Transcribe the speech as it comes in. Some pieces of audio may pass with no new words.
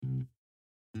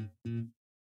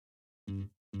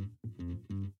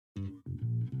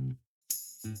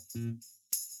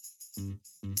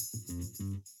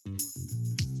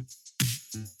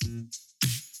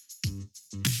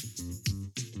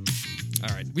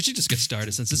We should just get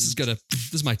started since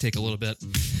this might take a little bit.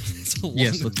 It's a long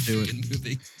Yes, let's do it.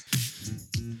 movie.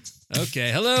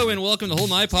 Okay, hello and welcome to Hold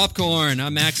My Popcorn.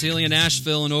 I'm Max Healy in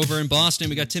Nashville, and over in Boston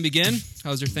we got Tim Begin.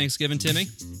 How was your Thanksgiving, Timmy?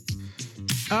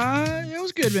 It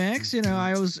was good, Max. You know,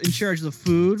 I was in charge of the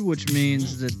food, which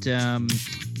means that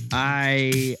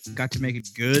I got to make it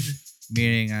good,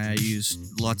 meaning I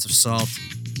used lots of salt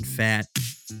and fat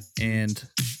and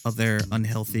other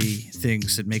unhealthy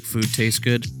things that make food taste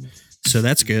good. So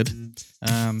that's good.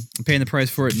 I'm paying the price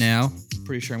for it now.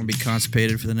 Pretty sure I'm going to be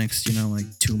constipated for the next,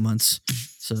 2 months.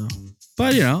 So,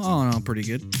 but, all in all, pretty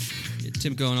good.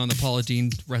 Tim going on the Paula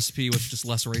Deen recipe with just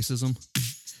less racism?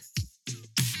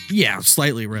 Yeah,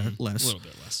 slightly less. A little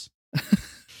bit less.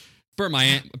 burnt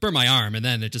my arm, and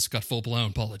then it just got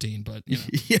full-blown Paula Deen, but,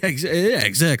 Yeah,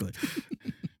 exactly.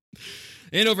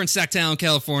 And over in Sacktown,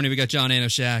 California, we got John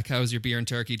Anoshak. How was your beer and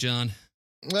turkey, John?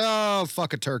 Oh,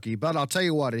 fuck a turkey. But I'll tell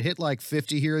you what, it hit like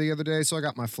 50 here the other day, so I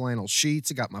got my flannel sheets,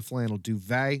 I got my flannel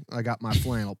duvet, I got my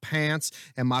flannel pants,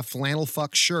 and my flannel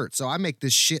fuck shirt. So I make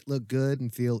this shit look good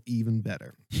and feel even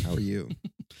better. How are you?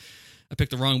 I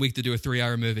picked the wrong week to do a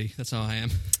 3-hour movie. That's how I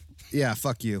am. Yeah,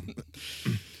 fuck you.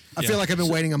 I feel like I've been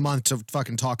waiting a month to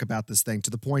fucking talk about this thing to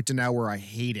the point to now where I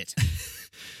hate it.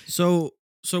 So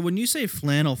when you say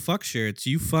flannel fuck shirts,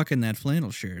 you fucking that flannel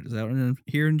shirt. Is that what I'm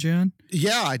hearing, John?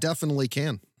 Yeah, I definitely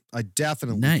can. I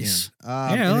definitely Nice.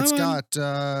 can. Yeah, and it's got.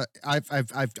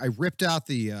 I ripped out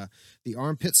the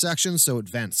armpit section so it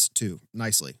vents too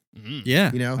nicely. Mm-hmm.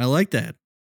 Yeah, I like that.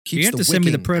 Keeps You have the to send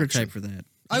me the wicking prototype action. for that.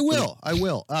 I will.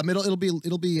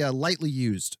 It'll be lightly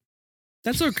used.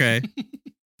 That's okay.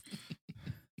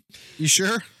 You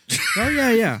sure? Oh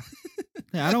yeah. Yeah,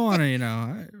 I don't want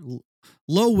to.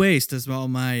 Low waste is all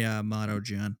my motto,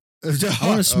 John. I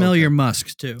want to smell your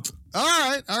musk too. All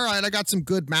right. I got some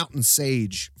good mountain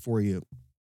sage for you.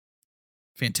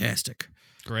 Fantastic.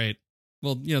 Great.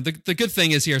 Well, the good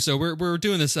thing is here. So we're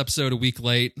doing this episode a week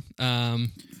late.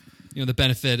 The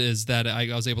benefit is that I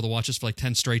was able to watch this for like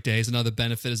 10 straight days. Another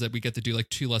benefit is that we get to do like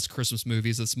 2 less Christmas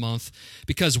movies this month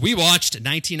because we watched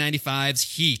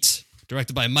 1995's Heat,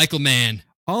 directed by Michael Mann.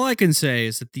 All I can say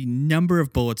is that the number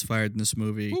of bullets fired in this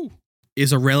movie Ooh.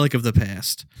 is a relic of the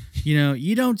past.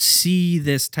 You don't see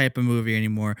this type of movie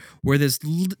anymore where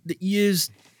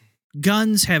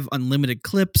guns have unlimited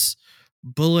clips.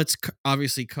 Bullets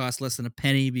obviously cost less than a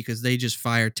penny because they just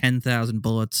fire 10,000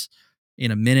 bullets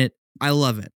in a minute. I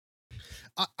love it.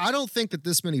 I don't think that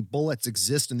this many bullets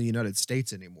exist in the United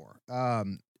States anymore.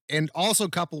 And also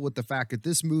coupled with the fact that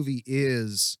this movie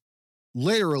is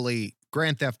literally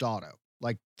Grand Theft Auto,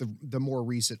 like the more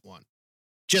recent one,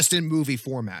 just in movie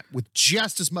format with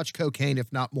just as much cocaine,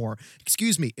 if not more.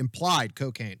 Excuse me, implied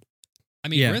cocaine. I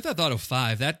mean, Grand Theft Auto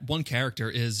 5, that one character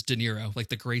is De Niro, like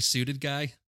the gray suited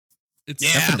guy.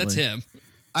 That's him.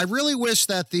 I really wish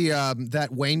that that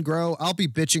Wayne Grow, I'll be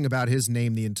bitching about his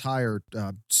name the entire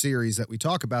series that we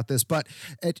talk about this, but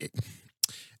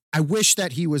I wish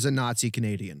that he was a Nazi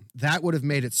Canadian. That would have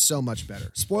made it so much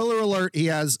better. Spoiler alert, he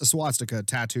has a swastika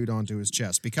tattooed onto his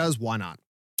chest because why not?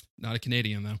 Not a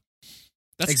Canadian, though.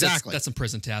 Exactly. That's some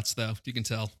prison tats, though. You can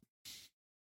tell.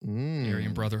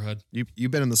 Aryan Brotherhood.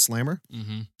 You've been in the Slammer?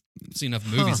 Mm-hmm. I've seen enough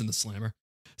movies in the Slammer.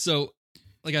 So,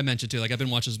 like I mentioned, too, like I've been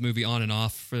watching this movie on and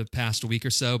off for the past week or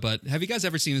so, but have you guys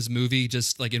ever seen this movie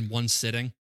just like in one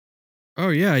sitting? Oh,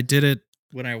 yeah, I did it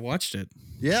when I watched it.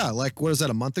 Yeah, like what is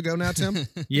that, a month ago now, Tim?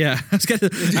 Yeah,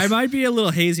 I might be a little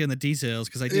hazy on the details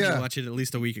because I did watch it at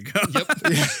least a week ago.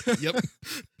 Yep.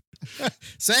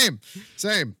 Same.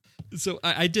 So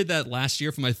I did that last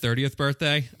year for my 30th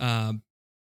birthday.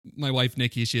 My wife,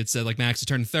 Nikki, she had said, like, Max, I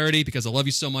turned 30 because I love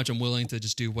you so much. I'm willing to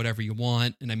just do whatever you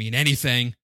want. And I mean,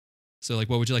 anything. So,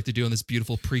 like, what would you like to do on this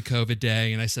beautiful pre-COVID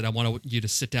day? And I said, I want you to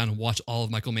sit down and watch all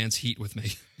of Michael Mann's Heat with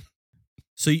me.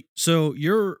 So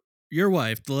your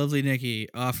wife, the lovely Nikki,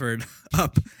 offered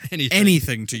up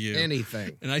anything to you.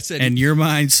 Anything. And I said... And your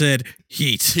mind said,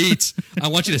 Heat. Heat. I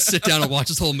want you to sit down and watch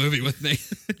this whole movie with me.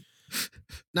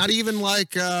 Not even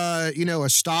like, a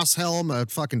Stoss helm, a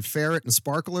fucking ferret, and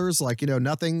sparklers. Like,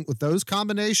 nothing with those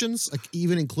combinations, like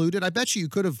even included. I bet you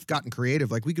could have gotten creative.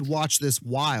 Like, we could watch this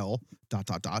while... ...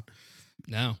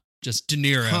 No, just De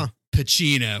Niro,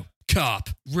 Pacino, cop,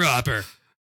 robber.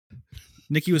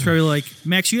 Nikki was probably like,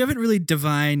 Max, you haven't really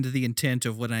divined the intent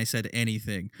of when I said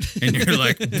anything. And you're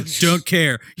like, don't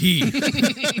care. Heat.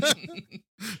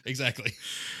 Exactly.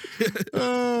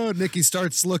 Nikki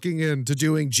starts looking into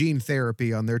doing gene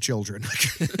therapy on their children.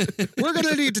 We're going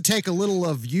to need to take a little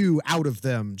of you out of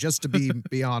them, just to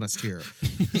be honest here.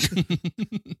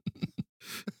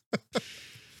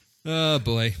 Oh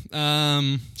boy.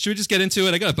 Should we just get into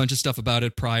it? I got a bunch of stuff about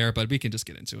it prior, but we can just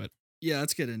get into it. Yeah,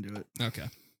 let's get into it. Okay.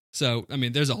 So, I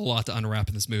mean, there's a lot to unwrap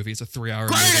in this movie. It's a 3-hour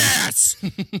Great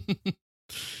movie.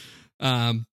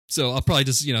 ass! So I'll probably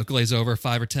just, glaze over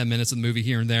 5 or 10 minutes of the movie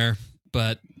here and there,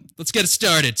 but let's get it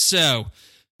started. So,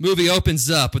 movie opens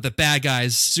up with the bad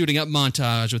guys suiting up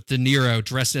montage with De Niro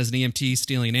dressed as an EMT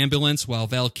stealing an ambulance while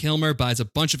Val Kilmer buys a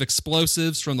bunch of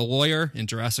explosives from the lawyer in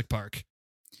Jurassic Park.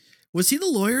 Was he the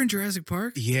lawyer in Jurassic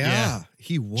Park? Yeah,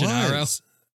 he was. Gennaro.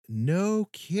 No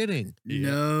kidding.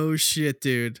 No shit,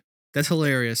 dude. That's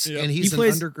hilarious. Yeah. And he's He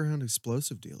plays- an underground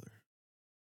explosive dealer.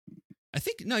 I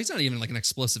think no, he's not even like an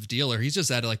explosive dealer. He's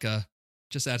just at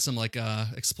some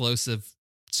explosive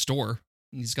store.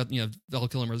 And he's got Val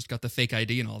Kilmer's got the fake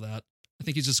ID and all that. I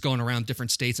think he's just going around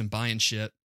different states and buying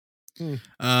shit.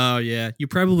 Oh yeah, you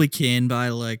probably can buy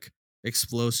like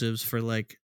explosives for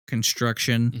like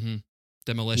construction Mm-hmm.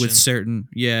 Demolition. with certain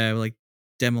like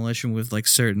demolition with like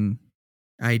certain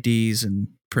IDs and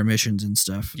permissions and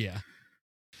stuff. Yeah.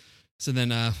 So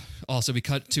then also we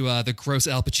cut to the gross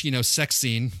Al Pacino sex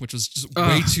scene, which was just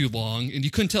way too long. And you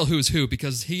couldn't tell who was who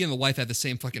because he and the wife had the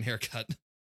same fucking haircut.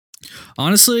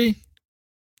 Honestly,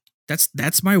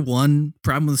 that's my one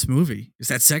problem with this movie is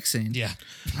that sex scene. Yeah.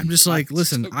 I'm just like, So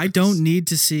listen, I gross. don't need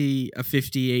to see a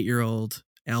 58-year-old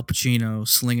Al Pacino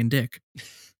slinging dick.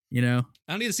 You know?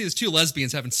 I don't need to see these two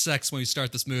lesbians having sex when we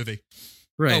start this movie.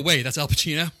 Right. Oh, wait, that's Al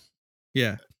Pacino?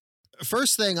 Yeah.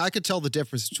 First thing, I could tell the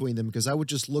difference between them because I would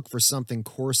just look for something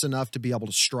coarse enough to be able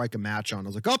to strike a match on. I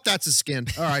was like, oh, that's his skin.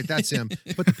 All right, that's him.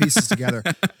 Put the pieces together.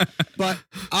 But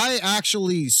I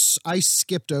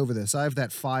skipped over this. I have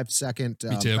that 5-second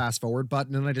Me too. fast forward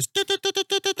button and I just,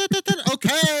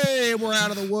 okay, we're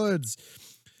out of the woods.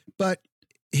 But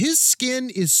his skin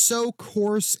is so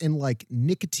coarse and like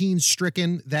nicotine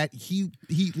stricken that he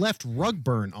left rug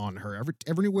burn on her.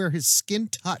 Everywhere his skin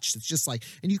touched, it's just like,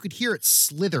 and you could hear it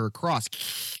slither across.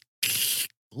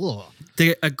 Ugh.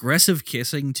 The aggressive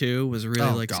kissing too was really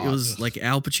Oh, like God. it was like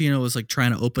Al Pacino was like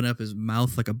trying to open up his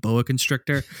mouth like a boa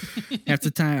constrictor. Half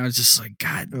the time I was just like,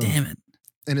 God damn it.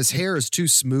 And his hair is too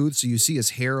smooth, so you see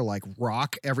his hair like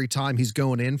rock every time he's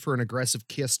going in for an aggressive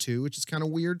kiss too, which is kind of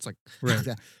weird. It's like, Right.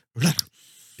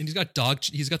 And he's got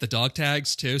the dog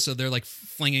tags too, so they're like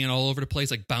flinging it all over the place,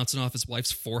 like bouncing off his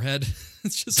wife's forehead.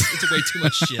 It's way too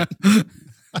much shit.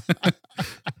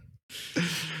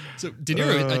 So De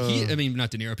Niro,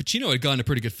 not De Niro, Pacino had gotten a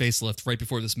pretty good facelift right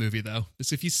before this movie, though.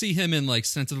 So if you see him in like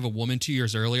Sense of a Woman 2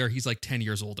 years earlier, he's like 10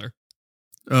 years older.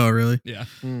 Oh, really? Yeah,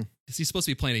 Hmm. he's supposed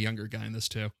to be playing a younger guy in this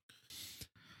too.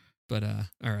 But all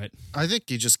right, I think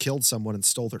he just killed someone and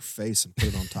stole their face and put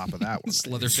it on top of that one. just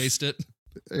leather faced it.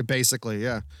 Basically,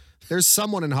 yeah. There's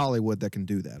someone in Hollywood that can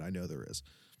do that. I know there is.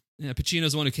 Yeah,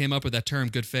 Pacino's the one who came up with that term,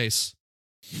 good face.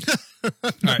 All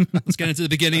right, let's get into the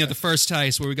beginning of the first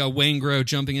heist where we got Waingro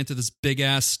jumping into this big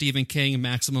ass Stephen King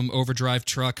Maximum Overdrive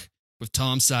truck with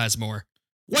Tom Sizemore.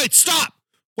 Wait, stop!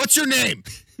 What's your name?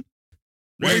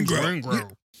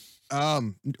 Waingro.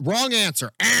 Wrong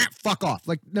answer. Fuck off.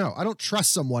 Like, no, I don't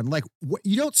trust someone. Like,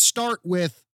 you don't start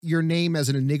with your name as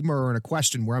an enigma or in a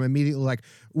question where I'm immediately like,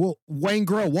 well, Wayne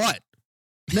Grow what?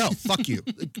 No, fuck you.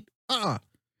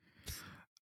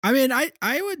 I mean,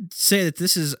 I would say that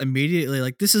this is immediately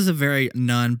like this is a very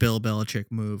non-Bill Belichick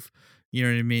move. You know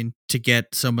what I mean? To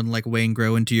get someone like Wayne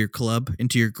Grow into your club,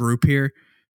 into your group here,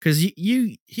 because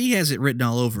he has it written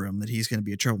all over him that he's going to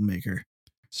be a troublemaker.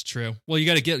 It's true. Well, you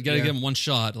got to give him one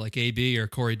shot, like AB or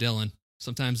Corey Dillon.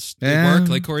 Sometimes they Yeah. work,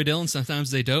 like Corey Dillon. Sometimes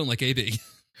they don't, like AB.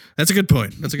 That's a good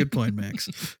point. That's a good point, Max.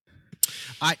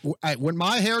 I when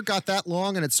my hair got that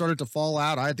long and it started to fall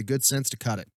out, I had the good sense to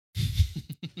cut it.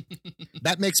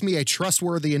 That makes me a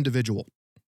trustworthy individual.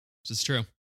 This is true.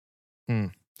 Hmm.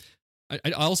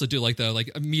 I also do like though, like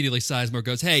immediately Sizemore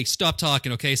goes, "Hey, stop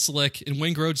talking, okay, Slick." And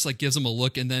Waingro just like gives him a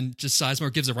look, and then just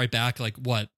Sizemore gives it right back, like,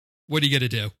 "What? What are you gonna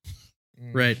do?"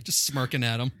 Right. Just smirking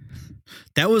at him.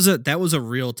 That was a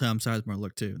real Tom Sizemore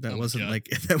look too. That Oh my wasn't God. like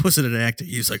that wasn't an acting.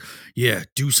 He was like, "Yeah,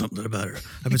 do something about it.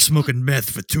 I've been smoking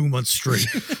meth for 2 months straight.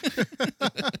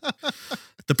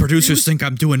 The producers think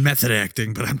I'm doing method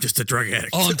acting, but I'm just a drug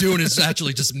addict." All I'm doing is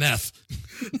actually just meth.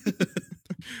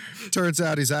 Turns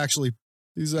out he's actually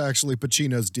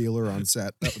Pacino's dealer on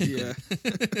set. That was- Yeah.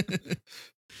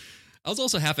 I was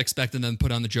also half expecting them to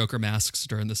put on the Joker masks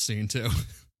during this scene too.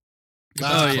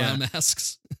 Oh, The yeah. clown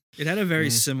masks. It had a very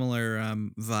Mm. similar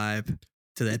vibe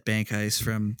to that bank heist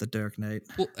from The Dark Knight.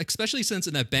 Well, especially since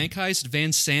in that bank heist,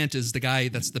 Van Sant is the guy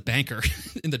that's the banker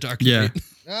in the Dark Yeah. Knight.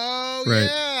 Oh Right.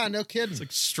 yeah, no kidding. It's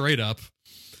like straight up.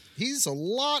 He's a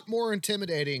lot more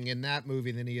intimidating in that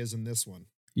movie than he is in this one.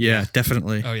 Yeah,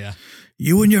 definitely. Oh yeah.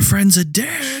 You and your friends are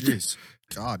dead. Jeez.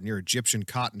 God, in your Egyptian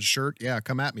cotton shirt. Yeah,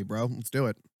 come at me, bro. Let's do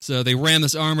it. So they ram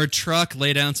this armored truck,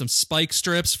 lay down some spike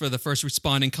strips for the first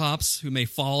responding cops who may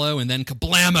follow, and then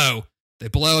kablamo! They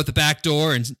blow at the back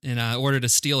door in order to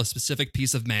steal a specific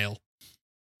piece of mail.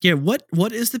 Yeah,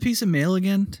 what is the piece of mail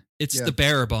again? It's the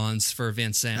bearer bonds for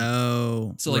Vincent.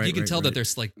 Oh. So like you can tell that they're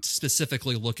like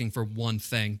specifically looking for one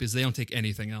thing because they don't take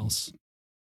anything else.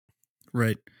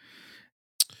 Right.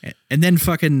 And then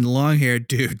fucking long-haired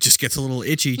dude just gets a little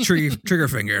itchy trigger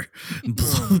finger and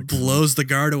blows the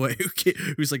guard away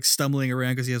who's like stumbling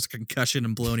around because he has a concussion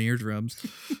and blown eardrums.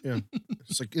 Yeah.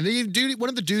 It's like, and dude, one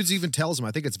of the dudes even tells him,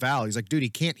 I think it's Val, he's like, dude, he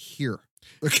can't hear.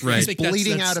 Right. He's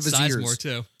bleeding out of his ears. Sizemore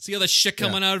too. See all that shit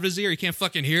coming out of his ear? He can't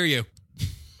fucking hear you.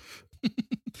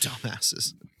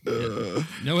 Dumbasses.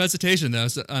 No hesitation though.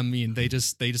 So, I mean, they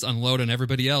just unload on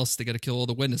everybody else. They got to kill all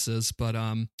the witnesses, but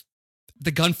the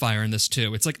gunfire in this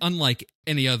too. It's like unlike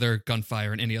any other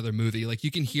gunfire in any other movie. Like you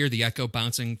can hear the echo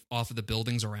bouncing off of the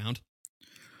buildings around.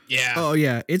 Yeah. Oh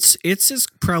yeah, it's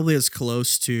probably as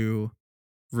close to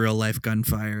real life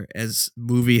gunfire as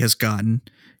movie has gotten.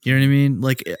 You know what I mean?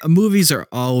 Like movies are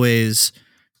always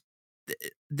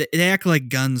they act like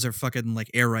guns are fucking like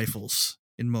air rifles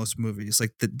in most movies.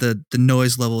 Like the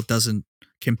noise level doesn't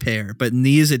compare, but in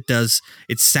these it does.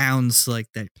 It sounds like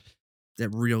that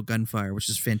real gunfire, which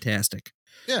is fantastic.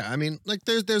 Yeah, I mean, like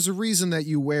there's a reason that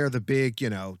you wear the big,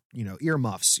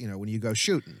 earmuffs, when you go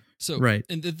shooting. So, right.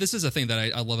 And this is a thing that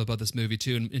I love about this movie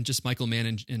too, and just Michael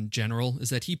Mann in general, is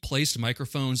that he placed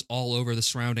microphones all over the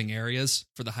surrounding areas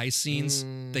for the heist scenes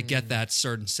that get that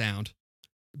certain sound.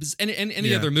 Because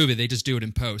any other movie, they just do it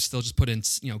in post. They'll just put in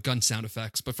gun sound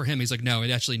effects. But for him, he's like, no,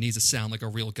 it actually needs to sound like a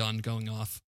real gun going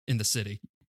off in the city.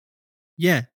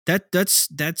 Yeah, that's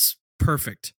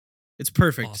perfect. It's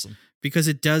perfect. Awesome. Because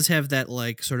it does have that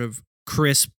like sort of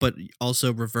crisp but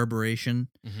also reverberation.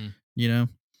 Oh,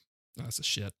 that's a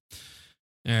shit.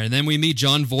 All right, and then we meet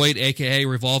John Voight, aka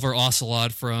Revolver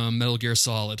Ocelot from Metal Gear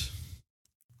Solid.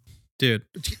 Dude,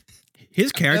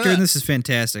 his character in this is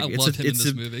fantastic. I love him in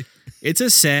this movie.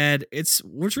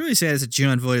 What's really sad is that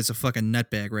John Voight is a fucking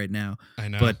nutbag right now. I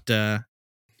know. But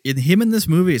in this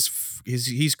movie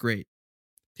he's great.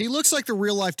 He looks like the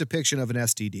real life depiction of an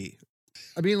STD.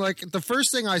 I mean, like the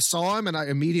first thing I saw him, and I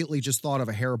immediately just thought of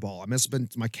a hairball.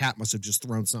 My cat must have just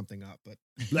thrown something up, but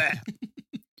bleh.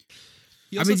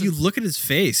 I mean, you look at his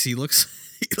face; he looks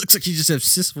like he just has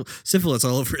syphilis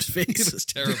all over his face. It's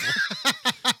terrible.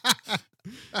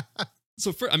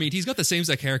 So he's got the same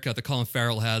exact haircut that Colin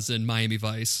Farrell has in Miami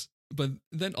Vice. But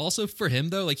then also for him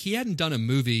though, like he hadn't done a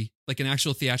movie, like an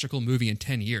actual theatrical movie in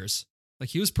 10 years. Like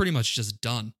he was pretty much just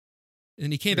done. And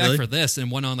then he came back for this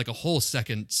and went on like a whole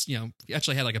second, he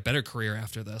actually had like a better career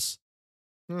after this.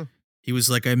 Huh. He was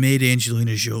like, I made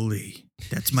Angelina Jolie.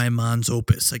 That's my mom's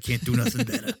opus. I can't do nothing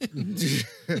better.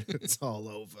 It's all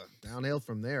over. Downhill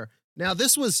from there. Now,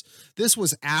 this was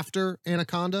after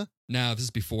Anaconda? No, this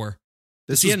is before.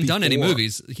 He hadn't done any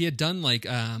movies. He had done like,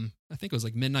 I think it was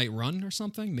like Midnight Run or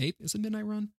something. Maybe is it Midnight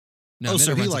Run? No,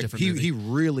 so he he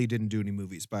really didn't do any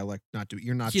movies by like not doing.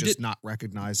 You're not not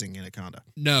recognizing Anaconda.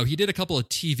 No, he did a couple of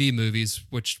TV movies,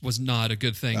 which was not a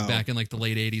good thing back in like the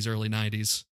late 80s, early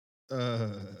 90s.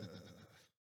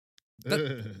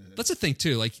 That's the thing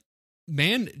too. Like,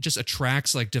 Mann just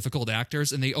attracts like difficult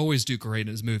actors, and they always do great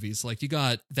in his movies. Like you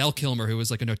got Val Kilmer, who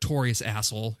was like a notorious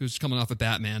asshole, who's coming off of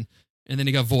Batman, and then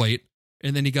you got Voight,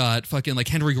 and then you got fucking like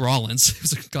Henry Rollins,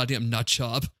 who's a goddamn nut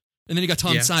job, and then you got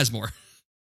Tom Sizemore.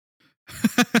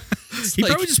 He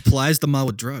probably just plies them all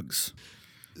with drugs.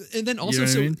 And then also,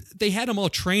 they had them all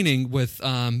training with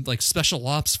like special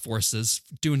ops forces,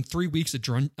 doing 3 weeks of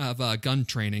gun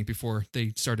training before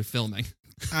they started filming.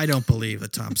 I don't believe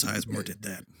that Tom Sizemore did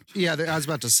that. Yeah, I was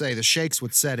about to say the shakes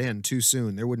would set in too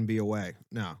soon. There wouldn't be a way.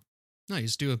 No, you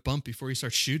just do a bump before you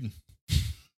start shooting.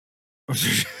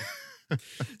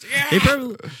 They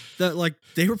probably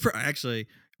actually.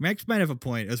 Max might have a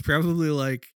point. It was probably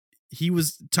like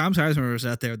Tom Sizemore was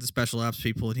out there with the special ops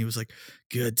people, and he was like,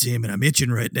 "God damn it, I'm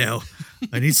itching right now.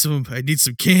 I need some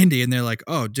candy." And they're like,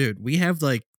 "Oh, dude, we have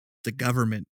like the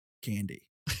government candy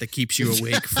that keeps you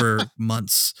awake for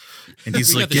months." And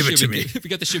he's like, "Give it to me." If we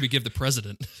got the shit, we give the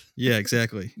president. Yeah,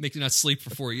 exactly. Make you not sleep for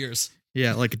 4 years.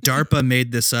 Yeah, like DARPA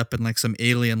made this up in like some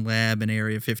alien lab in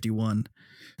Area 51.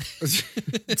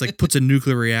 It's like puts a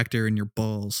nuclear reactor in your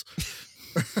balls.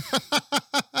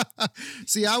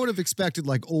 See, I would have expected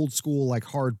like old school, like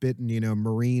hard bitten,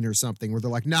 Marine or something, where they're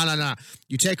like, no.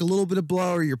 You take a little bit of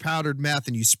blow or your powdered meth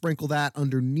and you sprinkle that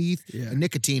underneath a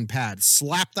nicotine pad.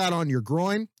 Slap that on your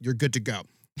groin. You're good to go.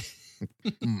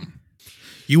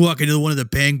 You walk into one of the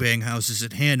Bang Bang houses in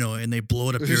Hanoi and they blow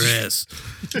it up your ass.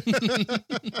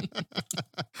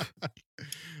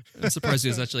 I'm surprised he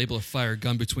was actually able to fire a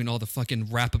gun between all the fucking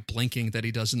rapid blinking that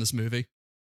he does in this movie.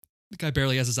 The guy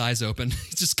barely has his eyes open.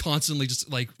 He's just constantly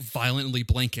just like violently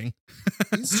blinking.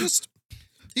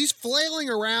 He's flailing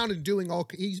around and doing all.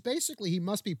 He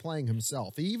must be playing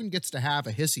himself. He even gets to have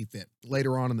a hissy fit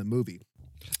later on in the movie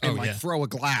and throw a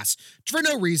glass for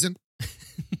no reason.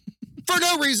 For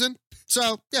no reason.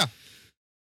 So, yeah.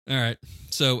 All right.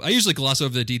 So I usually gloss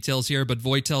over the details here, but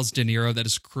Voight tells De Niro that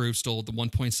his crew stole the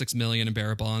 $1.6 million in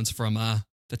bearer bonds from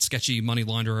that sketchy money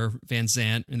launderer Van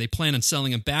Zant, and they plan on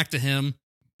selling him back to him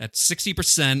at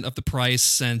 60% of the price,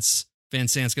 since Van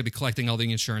Zant's going to be collecting all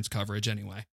the insurance coverage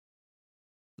anyway.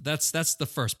 That's the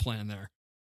first plan there.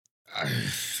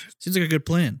 Seems like a good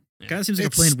plan. Yeah. Kind of seems like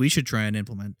a plan we should try and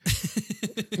implement.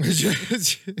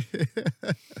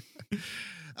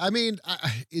 I mean,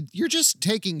 you're just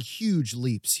taking huge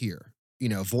leaps here,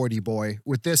 Voighty boy,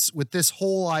 with this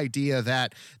whole idea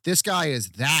that this guy is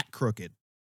that crooked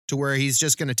to where he's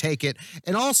just going to take it.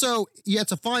 And also, yeah,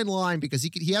 it's a fine line because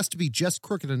he has to be just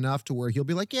crooked enough to where he'll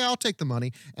be like, yeah, I'll take the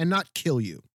money and not kill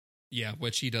you. Yeah,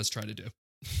 which he does try to do.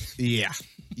 Yeah.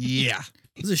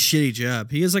 This is a shitty job.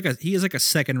 He is like a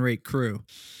second-rate crew.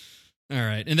 All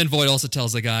right. And then Voight also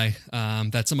tells the guy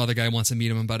that some other guy wants to meet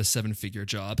him about a 7-figure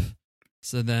job.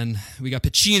 So then we got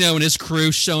Pacino and his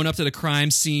crew showing up to the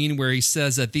crime scene where he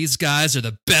says that these guys are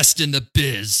the best in the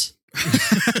biz.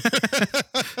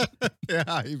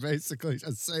 Yeah, he basically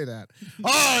just say that.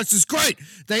 Oh, this is great.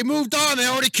 They moved on. They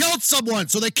already killed someone,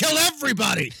 so they killed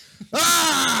everybody.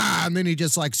 Ah! And then he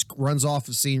just like runs off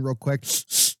the scene real quick,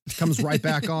 comes right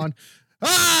back on.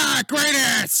 Ah,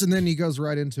 greatest! And then he goes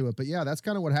right into it. But yeah, that's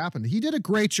kind of what happened. He did a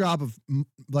great job of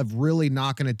really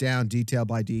knocking it down detail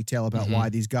by detail about why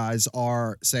these guys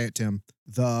are, say it, Tim,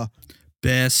 the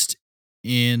best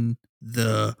in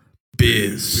the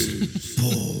biz.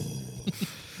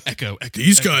 Echo.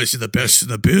 These guys are the best in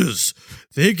the biz.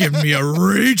 They give me a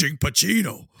raging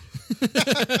Pacino.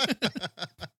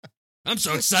 I'm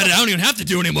so excited I don't even have to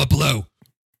do any more blow.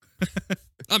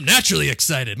 I'm naturally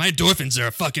excited. My endorphins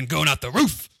are fucking going out the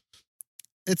roof.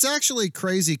 It's actually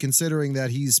crazy considering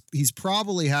that he's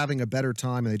probably having a better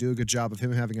time, and they do a good job of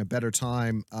him having a better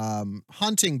time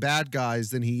hunting bad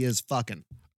guys than he is fucking.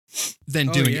 Than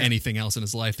doing anything else in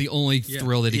his life. The only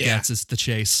thrill that he gets is the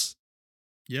chase.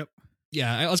 Yep.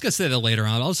 Yeah, I was going to say that later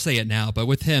on. I'll say it now. But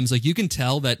with him, it's like you can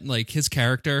tell that like his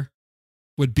character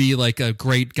would be like a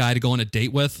great guy to go on a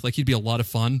date with. Like he'd be a lot of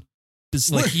fun.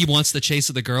 It's like he wants the chase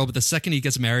of the girl, but the second he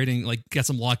gets married and like gets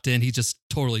him locked in, he just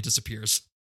totally disappears.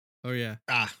 Oh yeah,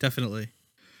 definitely.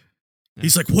 Yeah.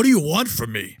 He's like, "What do you want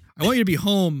from me? I want you to be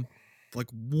home like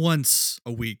once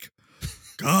a week."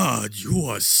 God, you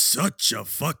are such a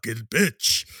fucking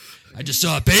bitch. I just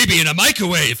saw a baby in a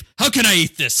microwave. How can I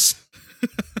eat this?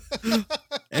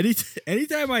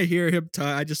 Anytime I hear him talk,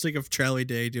 I just think of Charlie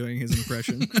Day doing his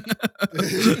impression,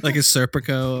 like a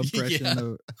Serpico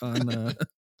impression on.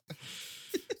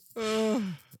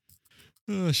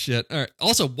 Oh shit! All right.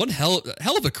 Also, one hell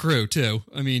of a crew too.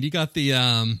 I mean, you got the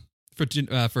for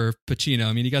Pacino.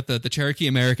 I mean, you got the Cherokee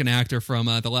American actor from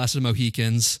The Last of the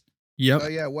Mohicans. Yep. Oh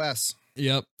yeah, Wes.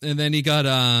 Yep. And then he got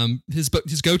his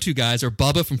go-to guys are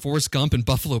Bubba from Forrest Gump and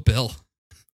Buffalo Bill.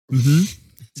 Mm-hmm.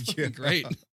 Great.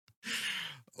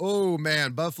 Oh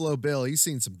man, Buffalo Bill, he's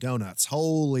seen some donuts.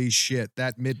 Holy shit,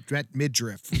 that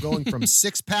midriff. From going from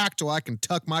 6-pack to I can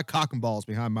tuck my cock and balls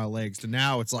behind my legs to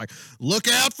now it's like, look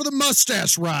out for the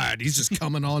mustache ride. He's just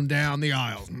coming on down the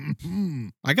aisles. Mm-hmm.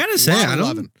 I gotta say, I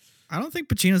don't think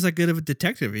Pacino's that good of a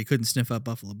detective. He couldn't sniff out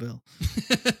Buffalo Bill.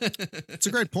 It's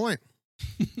a great point.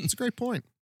 It's a great point.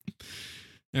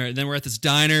 All right, then we're at this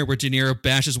diner where De Niro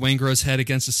bashes Waingro's head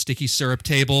against a sticky syrup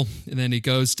table, and then he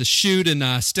goes to shoot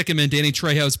and stick him in Danny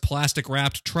Trejo's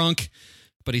plastic-wrapped trunk,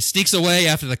 but he sneaks away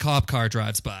after the cop car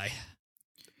drives by.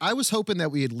 I was hoping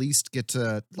that we at least get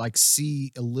to like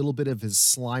see a little bit of his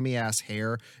slimy ass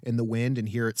hair in the wind and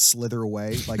hear it slither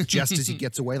away, like just as he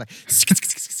gets away, like,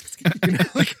 you know,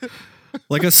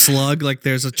 like a slug. Like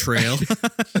there's a trail. Follow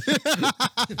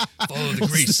the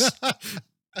grease.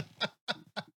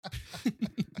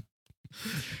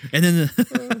 And then,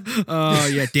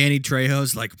 Danny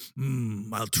Trejo's like,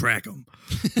 I'll track him.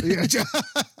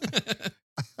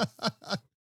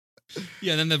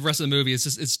 Yeah, and then the rest of the movie is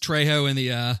it's Trejo and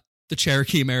the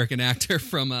Cherokee American actor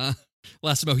from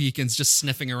Last of the Mohicans just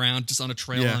sniffing around just on a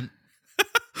trail hunt.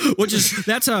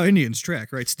 That's how Indians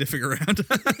track, right? Sniffing around.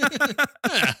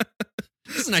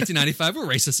 This is 1995. We're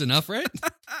racist enough, right?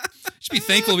 Should be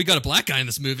thankful we got a black guy in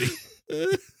this movie.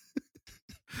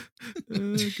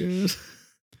 Oh, God.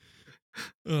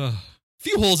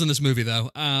 Few holes in this movie though.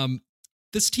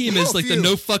 This team is like the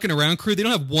no fucking around crew. They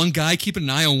don't have one guy keeping an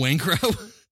eye on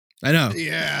Waingro. I know.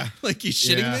 Yeah. Like, you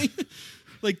shitting me?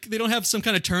 Like, they don't have some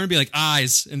kind of turn, be like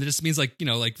eyes, and it just means like,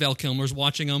 like Val Kilmer's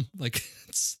watching them. Like,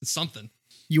 it's something.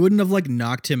 You wouldn't have like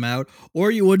knocked him out,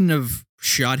 or you wouldn't have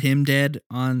shot him dead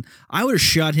on. I would have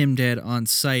shot him dead on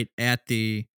site at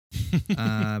the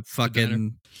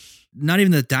fucking, not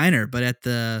even the diner, but at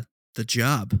the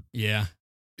job. Yeah.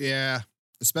 Yeah.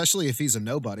 Especially if he's a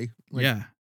nobody. Like, yeah.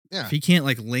 Yeah. If he can't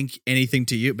like link anything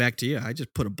to you back to you, I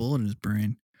just put a bullet in his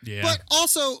brain. Yeah. But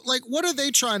also, like, what are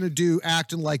they trying to do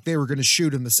acting like they were going to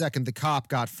shoot him the second the cop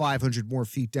got 500 more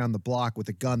feet down the block with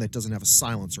a gun that doesn't have a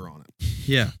silencer on it?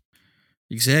 Yeah.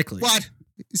 Exactly. What?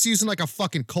 He's using like a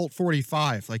fucking Colt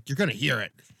 45. Like, you're going to hear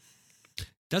it.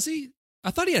 Does he?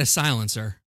 I thought he had a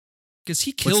silencer. Because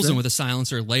he kills him with a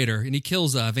silencer later, and he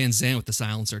kills Van Zandt with the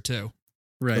silencer too.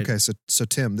 Right. Okay, so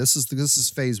Tim, this is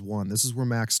phase one. This is where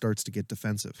Max starts to get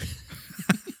defensive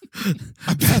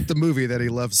about the movie that he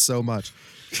loves so much.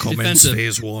 Commence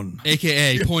phase one.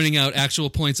 AKA pointing out actual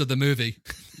points of the movie.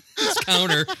 His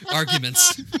counter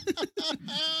arguments.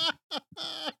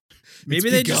 Maybe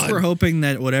they just were hoping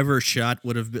that whatever shot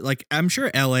would have been like, I'm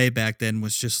sure LA back then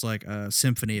was just like a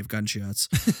symphony of gunshots.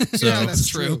 So Yeah, that's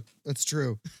true. That's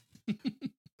true.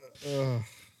 Yeah,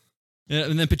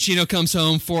 and then Pacino comes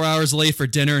home 4 hours late for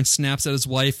dinner and snaps at his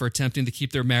wife for attempting to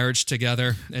keep their marriage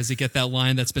together as he get that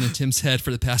line that's been in Tim's head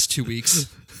for the past 2 weeks.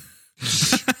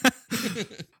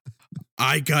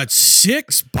 I got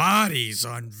 6 bodies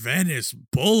on Venice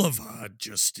Boulevard,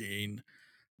 Justine.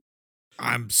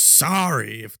 I'm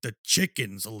sorry if the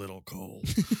chicken's a little cold.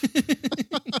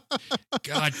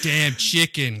 Goddamn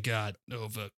chicken got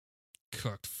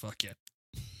overcooked. Fuck it.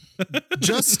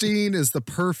 Justine is the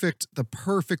perfect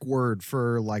word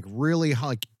for like really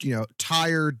like,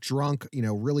 tired, drunk,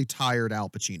 really tired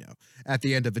Al Pacino at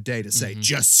the end of the day to say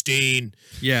Justine.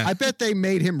 Yeah. I bet they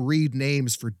made him read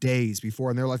names for days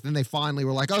before, and then they finally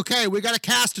were like, okay, we got to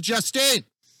cast a Justine.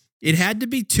 It had to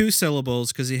be 2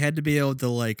 syllables because he had to be able to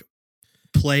like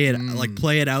play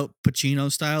it out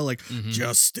Pacino style, like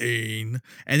Justine,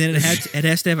 and then it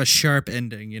has to have a sharp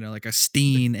ending, like a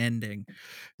Steen ending,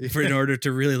 in order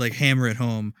to really like hammer it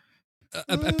home.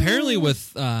 Apparently,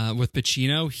 with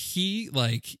Pacino, he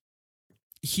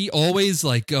always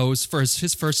like goes for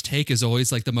his first take is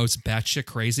always like the most batshit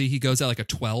crazy. He goes at like a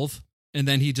 12, and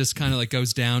then he just kind of like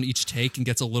goes down each take and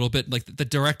gets a little bit like the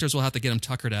directors will have to get him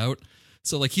tuckered out.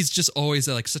 So like he's just always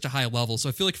at like such a high level. So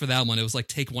I feel like for that one it was like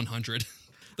take 100.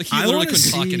 Like he literally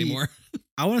couldn't talk anymore.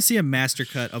 I want to see a master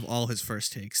cut of all his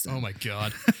first takes. Then. Oh my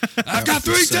god! I've got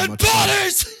 3 dead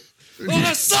bodies on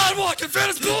the sidewalk in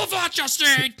Venice Boulevard,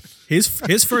 Justine. His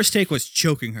first take was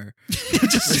choking her.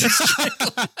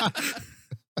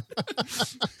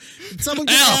 Someone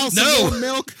get Al some more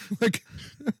milk. Like,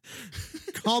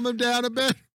 calm him down a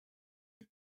bit.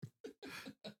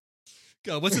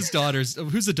 God, what's his daughter's?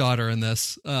 Who's the daughter in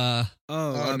this?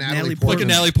 Natalie Portman. Like a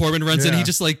Natalie Portman runs in, he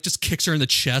just kicks her in the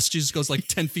chest. She just goes like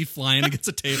 10 feet flying and gets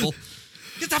a table.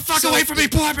 Get the fuck away from me,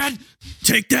 Portman!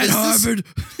 Take that, Harvard!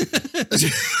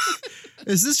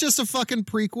 Is this just a fucking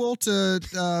prequel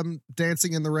to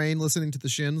Dancing in the Rain, Listening to the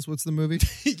Shins? What's the movie?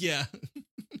 Yeah.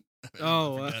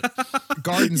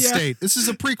 Garden State. This is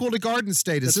a prequel to Garden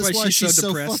State. Is this why she's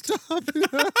so fucked up?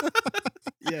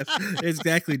 Yes,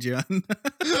 exactly, John.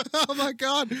 Oh my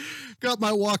God. Got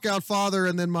my walkout father,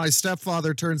 and then my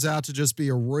stepfather turns out to just be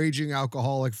a raging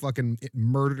alcoholic fucking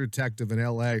murder detective in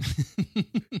LA.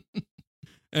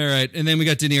 All right, and then we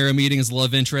got De Niro meeting his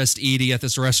love interest, Edie, at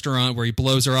this restaurant where he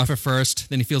blows her off at first.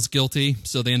 Then he feels guilty,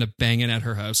 so they end up banging at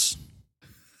her house.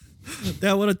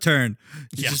 That would have turned.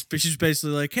 She's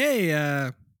basically like,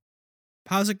 hey,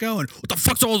 how's it going? What the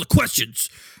fuck's all the questions?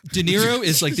 De Niro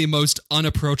is like the most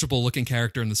unapproachable looking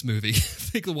character in this movie.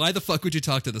 Like, why the fuck would you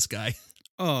talk to this guy?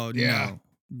 Oh, yeah.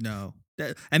 No.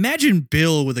 Imagine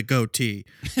Bill with a goatee.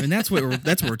 I mean, that's what we're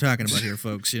talking about here,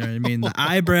 folks. You know what I mean? The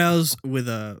eyebrows with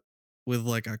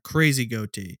like a crazy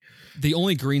goatee. The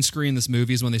only green screen in this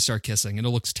movie is when they start kissing, and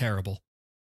it looks terrible.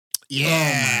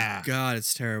 Yeah. Oh my God,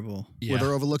 it's terrible. Where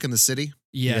they're overlooking the city?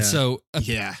 Yeah. So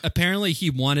Yeah. apparently he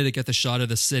wanted to get the shot of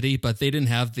the city, but they didn't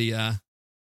have the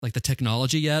like the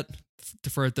technology yet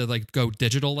for it to like go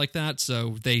digital like that.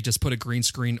 So they just put a green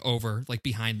screen over like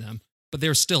behind them, but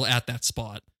they're still at that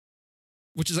spot,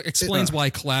 which explains why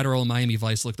Collateral and Miami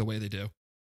Vice look the way they do.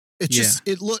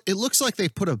 It looks like they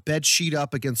put a bed sheet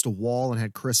up against a wall and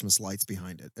had Christmas lights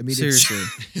behind it. I mean, seriously,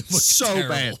 it looks so terrible.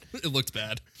 bad. It looked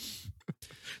bad.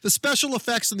 The special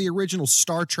effects in the original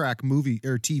Star Trek movie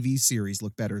or TV series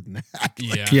look better than that.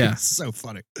 Yeah. It's so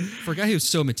funny. For a guy who's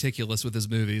so meticulous with his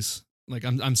movies, Like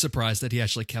I'm surprised that he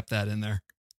actually kept that in there.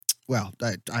 Well,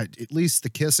 at least the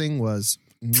kissing was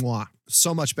mwah,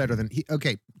 so much better than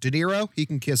okay. De Niro, he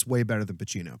can kiss way better than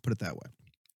Pacino. Put it that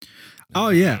way. Oh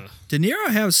yeah, De Niro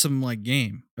has some like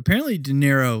game. Apparently, De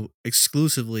Niro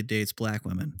exclusively dates black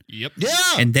women. Yep. Yeah,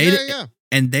 And they- yeah.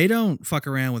 And they don't fuck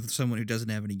around with someone who doesn't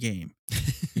have any game.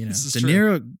 You know, This is De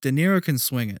true. Niro can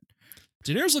swing it.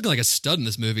 De Niro's looking like a stud in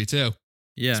this movie too.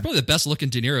 Yeah. He's probably the best looking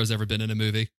De Niro's ever been in a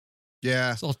movie.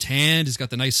 Yeah. He's all tanned. He's got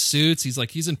the nice suits.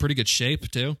 He's in pretty good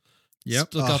shape too. Yep.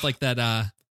 Still got like that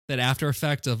after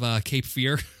effect of Cape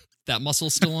Fear. That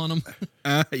muscle's still on him.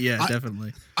 Yeah, I-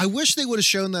 definitely. I wish they would have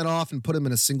shown that off and put him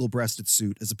in a single-breasted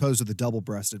suit as opposed to the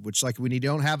double-breasted, which, like, when you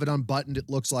don't have it unbuttoned, it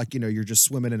looks like, you're just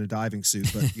swimming in a diving suit,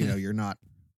 but, you're not.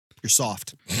 You're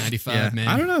soft. 95, Yeah. man.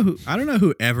 I don't know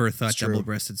who ever thought It's true.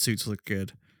 double-breasted suits look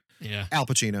good, Yeah. Al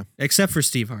Pacino. except for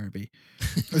Steve Harvey.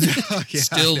 Yeah,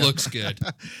 Still yeah. looks good.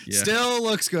 Yeah. Still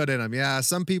looks good in him. Yeah,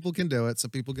 some people can do it. Some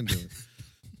people can do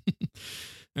it.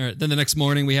 All right. Then the next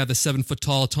morning, we have the 7 foot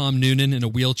tall Tom Noonan in a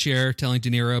wheelchair telling De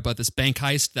Niro about this bank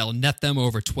heist that'll net them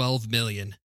over $12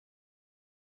 million.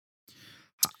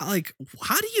 Like,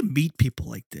 how do you meet people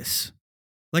like this?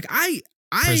 Like, I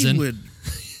Prison. would.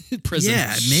 Prison.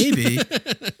 Yeah, maybe.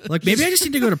 Like, maybe I just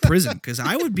need to go to prison because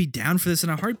I would be down for this in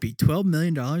a heartbeat. $12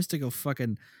 million to go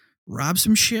fucking rob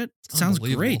some shit sounds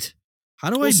Unbelievable. great. How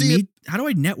do Well, I see, meet? How do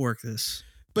I network this?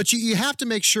 But you have to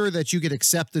make sure that you get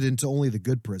accepted into only the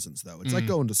good prisons, though. It's like Mm.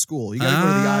 going to school. You got to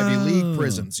go to the Ivy League Oh.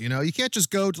 prisons. You can't just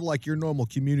go to like your normal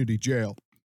community jail.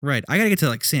 Right, I got to get to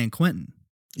like San Quentin.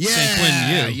 Yeah, Quentin,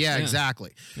 yeah, yeah.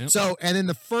 exactly. Yep. So, and then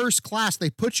the first class they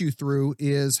put you through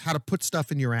is how to put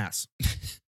stuff in your ass.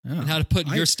 Oh, And how to put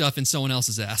I- your stuff in someone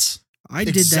else's ass. I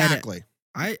did that. Exactly.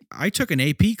 I took an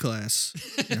AP class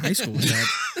in high school with that.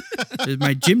 It was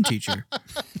my gym teacher.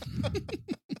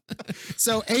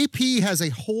 So AP has a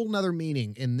whole nother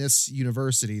meaning in this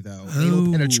university, though. Oh.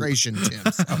 Anal penetration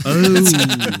tips.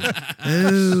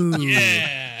 Oh,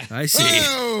 Yeah. I see.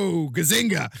 Oh,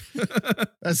 gazinga,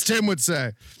 as Tim would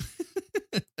say.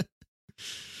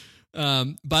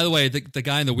 By the way, the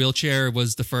guy in the wheelchair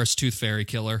was the first Tooth Fairy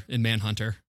killer in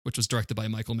Manhunter, which was directed by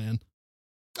Michael Mann.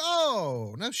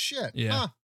 Oh, no shit. Yeah. Huh.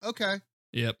 Okay.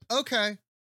 Yep. Okay.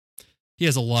 He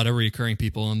has a lot of recurring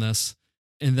people in this.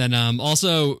 And then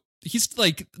also he's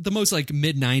like the most like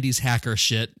mid 90s hacker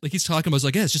shit. Like he's talking about it's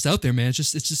like, yeah, it's just out there, man. It's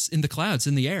just in the clouds,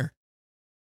 in the air.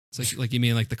 It's like you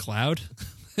mean like the cloud?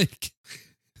 Like,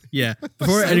 Yeah,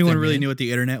 before out anyone there, really man? knew what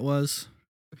the internet was.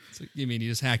 it's like, you mean you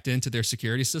just hacked into their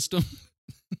security system?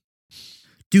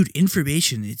 Dude,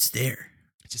 information, it's there.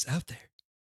 It's just out there.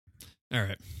 All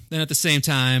right. Then at the same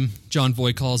time, John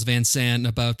Voight calls Van Sant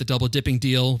about the double dipping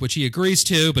deal, which he agrees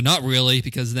to, but not really,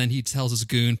 because then he tells his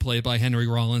goon, played by Henry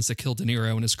Rollins, to kill De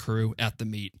Niro and his crew at the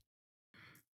meet.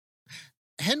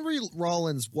 Henry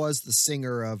Rollins was the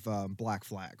singer of Black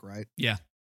Flag, right? Yeah.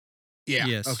 Yeah.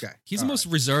 Yes. Okay. He's the All most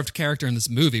reserved character in this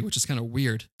movie, which is kind of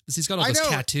weird. Because he's got all I those know.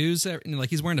 tattoos, and like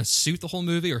he's wearing a suit the whole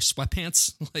movie or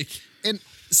sweatpants. Like, right.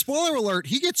 Spoiler alert,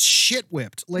 he gets shit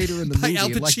whipped later in the By movie. Al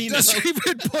and, like, Pacino. doesn't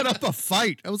even put up a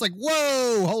fight. I was like,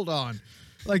 whoa, hold on.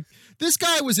 Like, this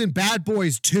guy was in Bad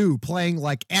Boys 2 playing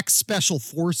like ex-special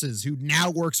forces who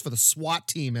now works for the SWAT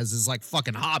team as his like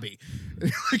fucking hobby.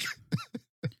 Like,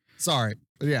 sorry.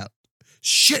 But yeah.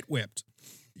 Shit whipped.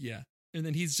 yeah. And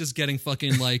then he's just getting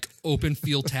fucking like open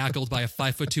field tackled by a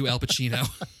 5'2" Al Pacino.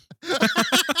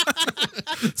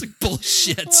 It's like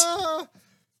bullshit. Ah,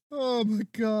 oh my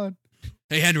God.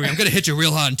 Hey, Henry, I'm going to hit you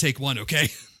real hard and take one, okay?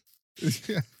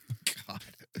 God.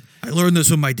 I learned this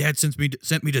when my dad sent me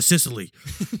to Sicily.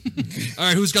 All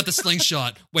right, who's got the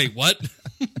slingshot? Wait, what?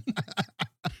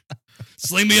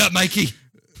 Sling me up, Mikey.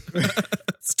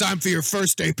 It's time for your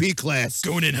first AP class.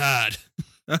 Going in hard.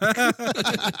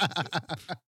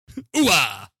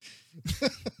 Ooh-ah.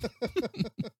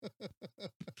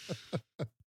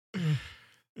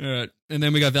 All right. And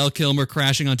then we got Val Kilmer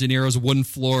crashing on De Niro's wooden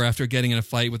floor after getting in a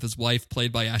fight with his wife,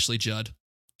 played by Ashley Judd.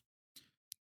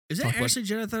 Is Talk that about- Ashley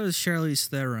Judd? I thought it was Charlize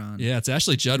Theron. Yeah, it's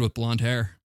Ashley Judd with blonde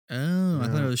hair. Oh, I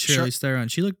thought it was Charlize Theron.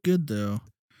 She looked good though.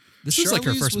 This is like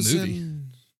her Charlize first was movie.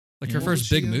 in- Like Yeah. her What first was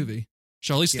she big in? movie.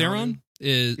 Charlize Keanu? Theron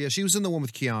is Yeah, she was in the one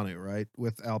with Keanu, right?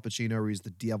 With Al Pacino, where he's the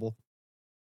devil,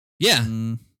 yeah,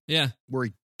 Mm. yeah. where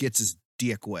he gets his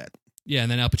dick wet. Yeah,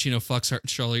 and then Al Pacino fucks her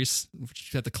Charlize.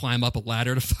 She had to climb up a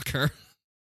ladder to fuck her.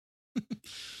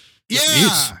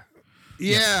 Yeah.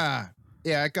 Yeah.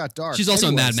 Yeah, it got dark. She's also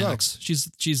in Anyway, Mad so- Max.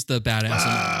 She's the badass in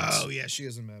Mad Max. Oh, yeah, she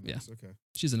is in Mad Max. Okay.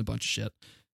 She's in a bunch of shit.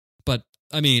 But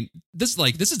I mean, this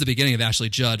is the beginning of Ashley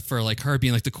Judd for like her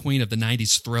being like the queen of the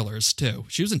 90s thrillers too.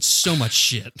 She was in so much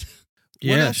shit.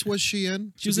 What else was she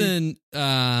in? She was in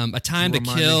A Time to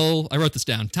Remind me. Kill. I wrote this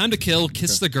down. Time to Kill,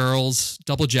 Kiss the Girls,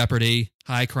 Double Jeopardy,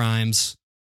 High Crimes.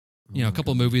 You know, a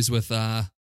couple of movies with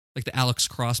like the Alex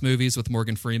Cross movies with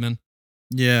Morgan Freeman.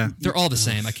 Yeah. They're all the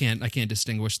same. I can't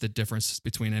distinguish the difference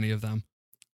between any of them.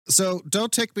 So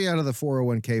don't take me out of the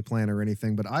 401k plan or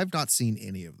anything, but I've not seen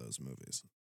any of those movies.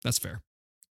 That's fair.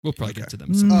 We'll probably get to them.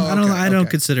 Mm, So. I don't okay.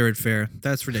 consider it fair.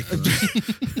 That's ridiculous.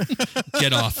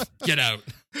 Get off. Get out.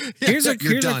 here's a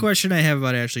done. question I have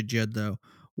about Ashley Judd though.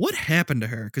 What happened to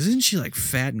her? Because isn't she like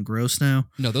fat and gross now?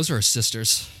 No, those are her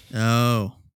sisters.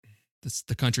 Oh, That's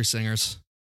the country singers.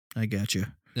 I got you.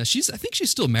 Yeah, I think she's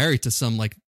still married to some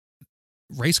like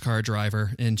race car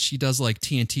driver, and she does like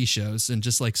TNT shows and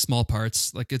just like small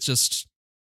parts. Like it's just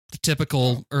the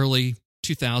typical early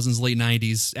 2000s, late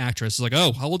 90s actress. It's like,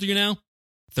 oh, how old are you now?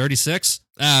 36?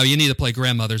 Oh, you need to play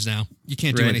grandmothers now. You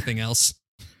can't do Right. anything else.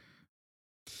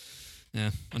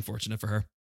 Yeah, unfortunate for her.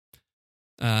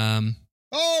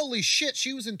 Holy shit,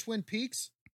 she was in Twin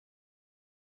Peaks?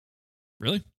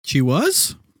 Really? She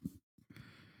was?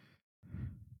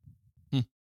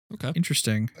 Okay.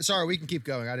 Interesting. Sorry, we can keep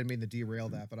going. I didn't mean to derail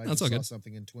that, but I That's just all saw good.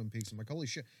 something in Twin Peaks. I'm like, holy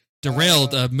shit.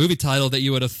 Derailed, a movie title that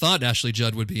you would have thought Ashley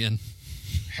Judd would be in.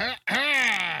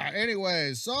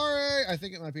 Anyways, sorry. I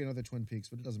think it might be another Twin Peaks,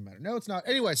 but it doesn't matter. No, it's not.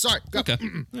 Anyway, sorry. Go. Okay.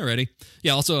 Alrighty.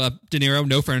 Yeah, also De Niro,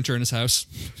 no furniture in his house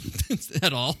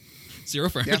at all. Zero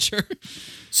furniture.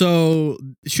 So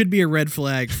it should be a red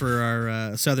flag for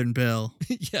our Southern Belle.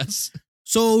 Yes.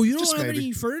 So you don't Just have maybe.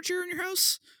 any furniture in your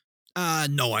house?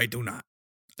 No, I do not.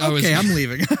 I was- Okay, I'm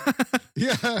leaving.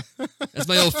 Yeah. As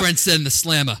my old friend said in The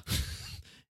Slammer,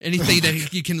 anything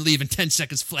that you can leave in 10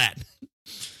 seconds flat.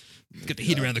 Get the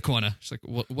heat around the corner. She's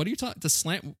like, what are you talking? The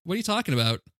slam? What are you talking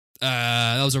about?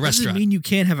 That was a Doesn't restaurant. mean you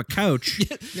can't have a couch.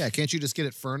 Yeah, can't you just get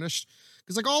it furnished?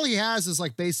 Because like all he has is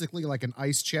like basically like an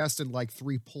ice chest and like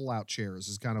 3 pull-out chairs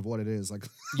is kind of what it is. Like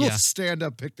Yeah.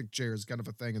 stand-up picnic chairs kind of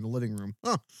a thing in the living room.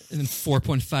 Huh. And then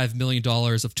 $4.5 million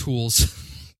of tools.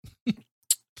 But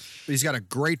he's got a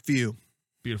great view.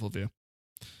 Beautiful view.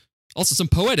 Also, some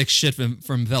poetic shit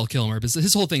from Val Kilmer. Because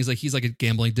his whole thing is like he's like a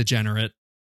gambling degenerate.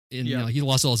 And you Yeah. know, he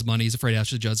lost all his money. He's afraid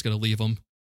Ashley Judd's going to leave him.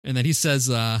 And then he says,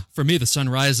 for me, the sun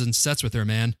rises and sets with her,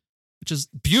 man. Which is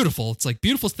beautiful. It's like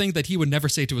beautiful thing that he would never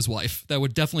say to his wife. That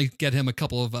would definitely get him a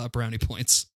couple of brownie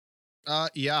points.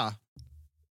 Yeah.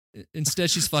 Instead,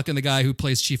 she's fucking the guy who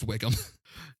plays Chief Wiggum.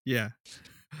 Yeah.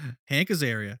 Hank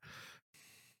Azaria.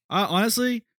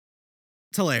 Honestly,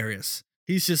 it's hilarious.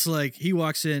 He's just like, he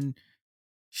walks in.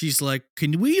 She's like,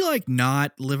 can we like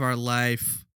not live our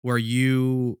life where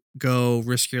you go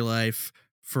risk your life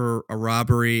for a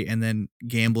robbery and then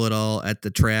gamble it all at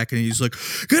the track? And he's like,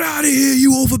 get out of here,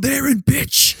 you overbearing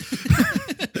bitch.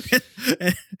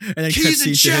 and then Keys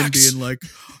and cutscene to him checks. being like,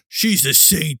 she's a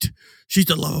saint. She's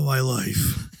the love of my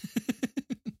life.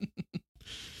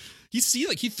 He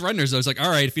threatened her. So I was like, all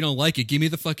right, if you don't like it, give me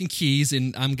the fucking keys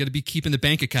and I'm going to be keeping the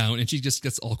bank account. And she just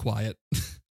gets all quiet.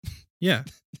 Yeah.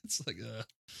 It's like,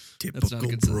 Typical not a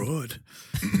good sign. broad.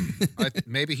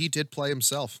 Maybe he did play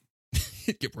himself.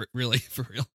 really, for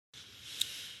real.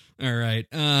 All right.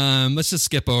 Let's just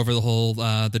skip over the whole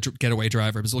getaway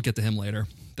driver because we'll get to him later.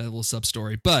 That little sub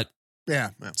story. But Yeah.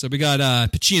 so we got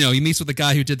Pacino. He meets with the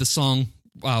guy who did the song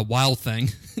Wild Thing.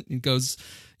 He goes,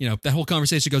 you know, that whole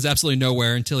conversation goes absolutely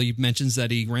nowhere until he mentions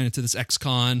that he ran into this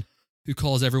ex-con who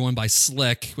calls everyone by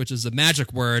Slick, which is a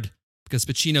magic word because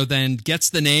Pacino then gets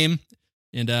the name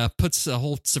and puts a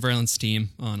whole surveillance team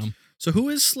on him. So who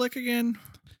is Slick again?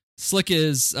 Slick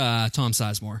is Tom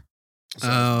Sizemore.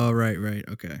 Oh, right.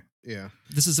 Okay. Yeah.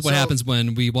 This is what So- happens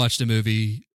when we watched a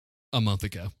movie a month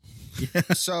ago.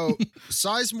 So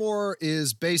Sizemore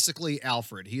is basically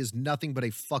Alfred. He is nothing but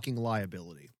a fucking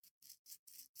liability.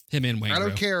 Him and Wayne I don't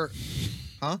Grow. care.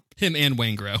 Him and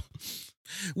Wayne Grow.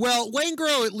 Well,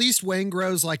 Waingro, at least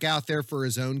Waingro's like out there for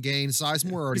his own gain.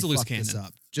 Sizemore already He's a loose fucked this cannon.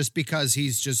 up just because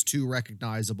he's just too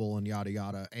recognizable and yada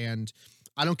yada. And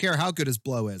I don't care how good his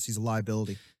blow is. He's a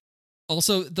liability.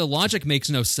 Also, the logic makes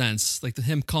no sense. Like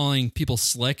him calling people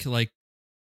Slick, like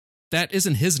that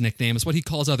isn't his nickname. It's what he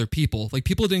calls other people. Like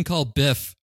people didn't call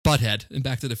Biff Butthead in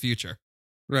Back to the Future.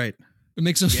 Right. It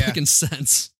makes no Yeah. fucking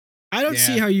sense. I don't Yeah.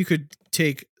 see how you could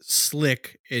take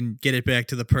Slick and get it back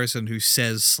to the person who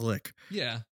says Slick.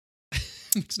 Yeah.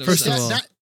 Makes no First of sense. all-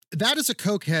 that is a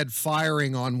cokehead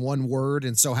firing on one word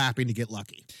and so happy to get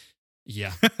lucky.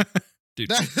 Yeah.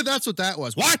 That's what that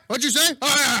was. What? What'd you say?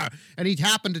 Ah! And he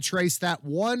happened to trace that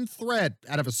one thread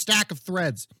out of a stack of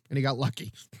threads, and he got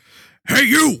lucky. Hey,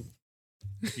 you!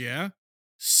 Yeah?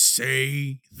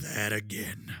 Say that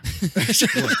again. What,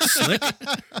 Slick?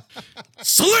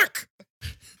 Slick!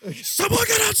 Someone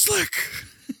get out, Slick.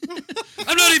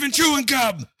 I'm not even chewing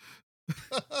gum.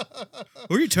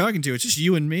 Who are you talking to? It's just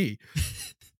you and me.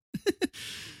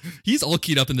 He's all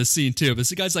keyed up in this scene too. But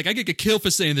this guy's like, I could get killed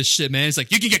for saying this shit, man. He's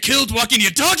like, you can get killed walking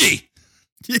your doggy.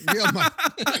 Yeah, oh my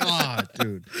God,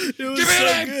 dude. It was Give me so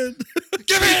that! good.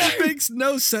 Give me It that! makes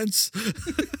no sense.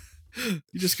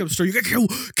 You just come straight. You get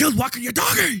killed walking your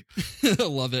doggy. I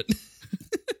love it.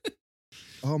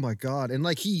 Oh my God. And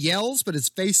like he yells, but his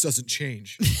face doesn't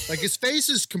change. Like his face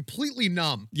is completely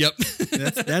numb. Yep.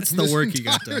 That's the This work he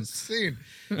got entire done. Scene.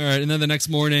 All right, and then the next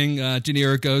morning, De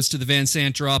Niro goes to the Van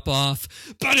Sant drop-off,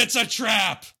 but it's a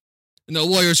trap! And the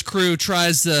lawyer's crew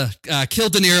tries to kill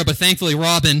De Niro, but thankfully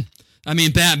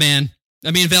Batman,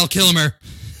 Val Kilmer,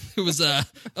 who was up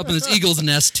in this eagle's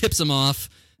nest, tips him off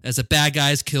as the bad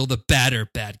guys kill the badder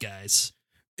bad guys.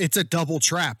 It's a double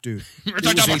trap, dude. It's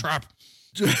a double trap.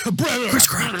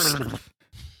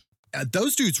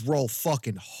 Those dudes roll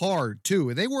fucking hard too,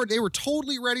 and they were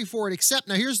totally ready for it. Except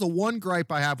now, here's the one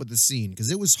gripe I have with the scene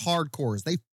because it was hardcore.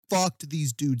 They fucked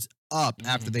these dudes up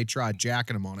after they tried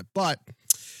jacking them on it. But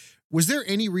was there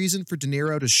any reason for De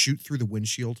Niro to shoot through the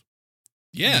windshield?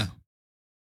 Yeah.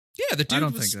 Yeah, the dude I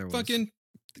don't was think there was. fucking...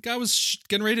 The guy was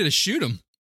getting ready to shoot him.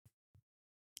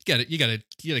 You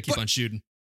gotta keep on shooting.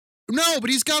 No, but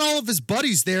he's got all of his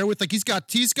buddies there with like he's got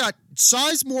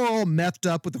Sizemore all methed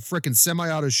up with a freaking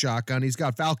semi-auto shotgun. He's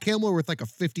got Val Kilmer with like a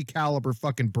 50 caliber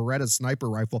fucking Beretta sniper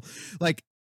rifle. Like,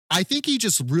 I think he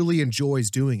just really enjoys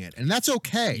doing it, and that's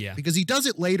okay. Yeah. Because he does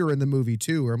it later in the movie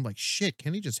too, where I'm like, shit,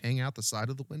 can he just hang out the side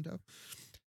of the window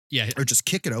Yeah, or just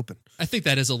kick it open? I think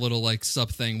that is a little like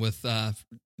sub thing with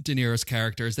De Niro's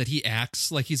character is that he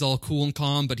acts like he's all cool and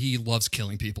calm, but he loves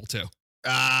killing people too.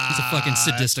 He's a fucking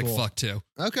sadistic cool. fuck too.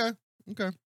 Okay.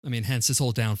 I mean, hence his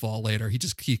whole downfall later.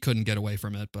 He couldn't get away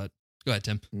from it. But go ahead,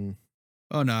 Tim.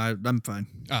 Oh no, I'm fine.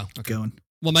 Oh, okay. Going.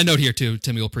 Well, my note here too,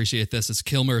 Tim, you'll appreciate this, is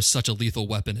Kilmer is such a lethal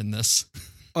weapon in this.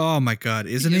 Oh my God,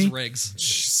 isn't He he? is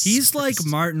Riggs. He's like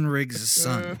Martin Riggs'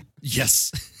 son.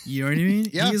 Yes. You know what I mean?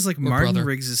 Yeah. He is like Or Martin brother.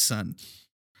 Riggs' son.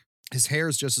 His hair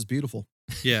is just as beautiful.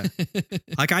 Yeah.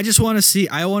 Like I want to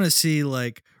see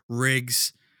like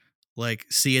Riggs like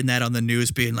seeing that on the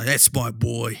news being like, that's my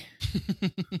boy.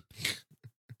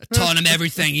 I taught him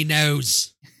everything he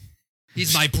knows.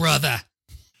 He's my brother.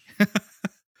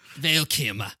 Val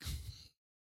Kilmer.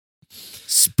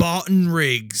 Spartan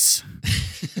Riggs.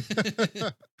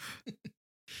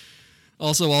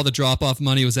 Also, all the drop-off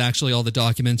money was actually all the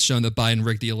documents showing that Biden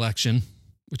rigged the election,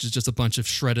 which is just a bunch of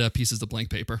shredded up pieces of blank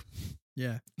paper.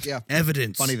 Yeah. Yeah.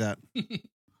 Evidence. Funny that.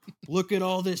 Look at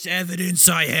all this evidence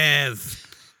I have.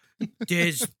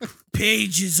 There's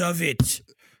pages of it.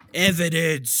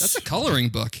 Evidence. That's a coloring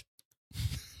book.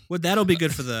 Well, that'll be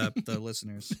good for the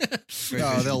listeners.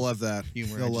 Oh, they'll love that.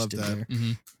 Humor They'll I just love did that. there.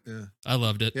 Mhm. Yeah. I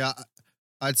loved it. Yeah.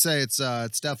 I'd say it's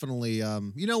definitely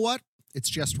you know what? It's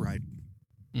just right.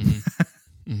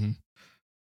 And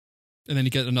then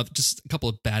you get just a couple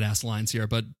of badass lines here,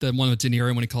 but the one with De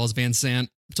Niro when he calls Van Sant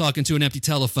talking to an empty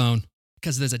telephone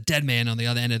because there's a dead man on the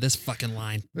other end of this fucking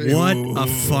line. What a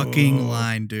fucking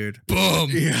line, dude. Boom!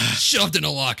 Yeah. Shoved in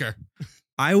a locker.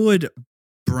 I would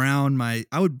brown my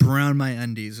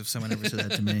undies if someone ever said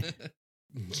that to me.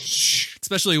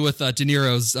 Especially with De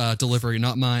Niro's delivery,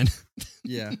 not mine.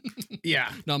 Yeah.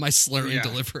 Yeah. Not my slurring Yeah.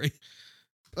 delivery.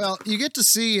 Well, you get to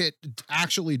see it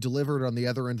actually delivered on the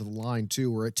other end of the line too,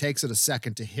 where it takes it a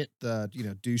second to hit the,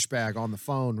 douchebag on the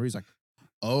phone where he's like,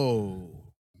 oh,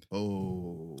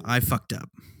 I fucked up.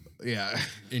 yeah.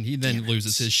 And he then Damn it.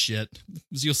 loses his shit.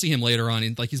 You'll see him later on.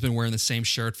 He's been wearing the same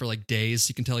shirt for like days.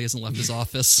 You can tell he hasn't left his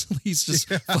office. He's just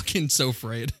fucking so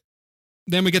afraid.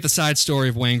 Then we get the side story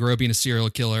of Waingro being a serial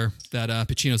killer that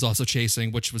Pacino's also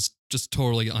chasing, which was just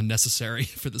totally unnecessary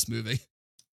for this movie.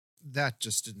 That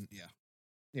just didn't, yeah.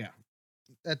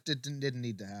 That didn't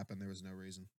need to happen. There was no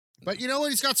reason. But you know what?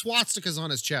 He's got swastikas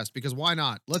on his chest because why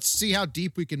not? Let's see how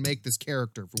deep we can make this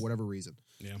character for whatever reason.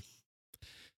 Yeah.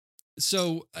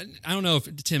 So I don't know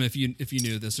if Tim, if you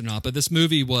knew this or not, but this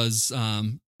movie was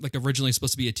like originally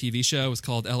supposed to be a TV show. It was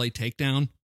called LA Takedown.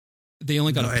 They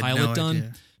only got No, I a had pilot no done.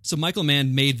 idea. So Michael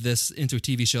Mann made this into a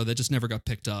TV show that just never got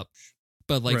picked up.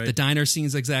 But like Right. the diner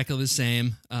scene's exactly the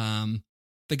same.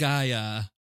 The guy,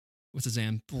 what's his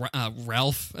name?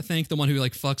 Ralph, I think, the one who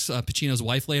like fucks Pacino's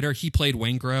wife later. He played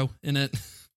Waingro in it.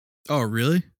 Oh,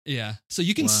 really? Yeah. So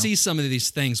you can Wow. see some of these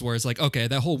things where it's like, okay,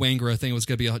 that whole Waingro thing was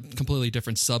going to be a completely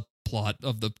different subplot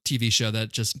of the TV show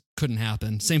that just couldn't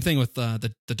happen. Same thing with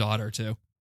the daughter too.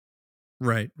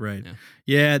 Right. Yeah.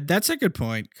 Yeah, that's a good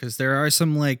point because there's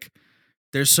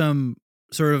some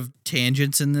sort of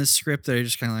tangents in this script that are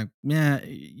just kind of like, yeah,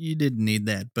 you didn't need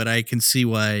that, but I can see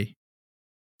why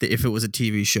if it was a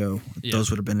TV show, Yeah. those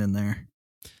would have been in there.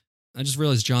 I just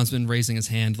realized John's been raising his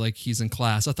hand like he's in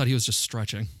class. I thought he was just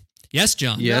stretching. Yes,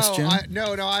 John. Yeah. Yes, no,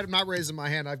 John? no, I'm not raising my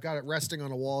hand. I've got it resting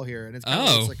on a wall here, and it's kind of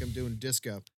Oh. looks like I'm doing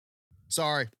disco.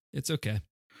 Sorry. It's okay.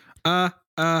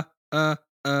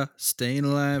 Staying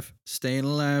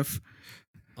alive.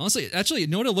 Honestly, actually, you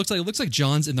know what it looks like? It looks like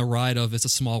John's in the ride of It's a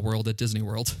Small World at Disney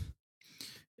World.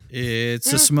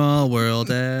 It's a small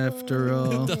world after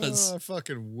all. It does. I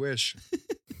fucking wish.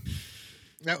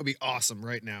 That would be awesome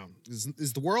right now.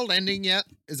 Is the world ending yet?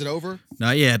 Is it over?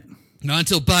 Not yet. Not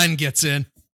until Biden gets in.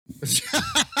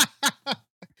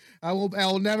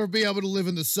 I'll never be able to live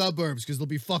in the suburbs because they'll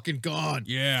be fucking gone.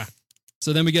 Yeah.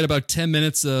 So then we get about 10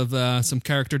 minutes of some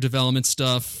character development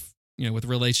stuff, with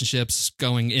relationships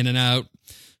going in and out.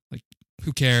 Like,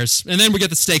 who cares? And then we get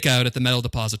the stakeout at the metal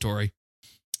depository.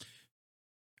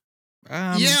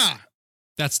 Yeah.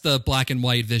 That's the black and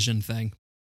white vision thing.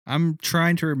 I'm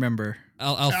trying to remember.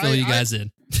 I'll fill you guys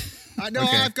in. I know.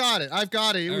 Okay. I've got it.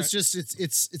 It All was right. just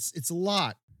it's a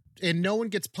lot, and no one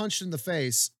gets punched in the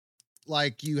face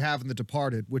like you have in The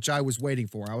Departed, which I was waiting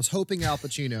for. I was hoping Al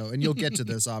Pacino, and you'll get to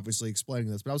this obviously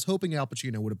explaining this, but I was hoping Al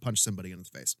Pacino would have punched somebody in the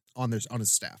face on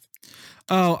his staff.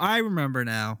 Oh, I remember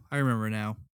now.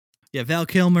 Yeah, Val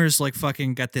Kilmer's like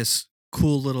fucking got this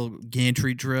cool little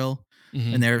gantry drill,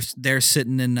 Mhm. and they're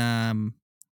sitting in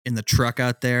the truck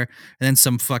out there, and then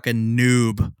some fucking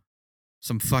noob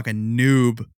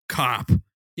cop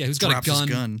Yeah, who's got drops a his gun?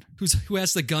 gun. Who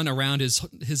has the gun around his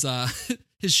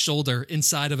his shoulder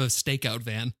inside of a stakeout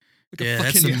van? Like Yeah, a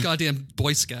that's fucking some- goddamn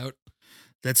Boy Scout.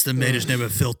 That's the man who's never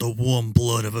felt the warm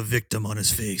blood of a victim on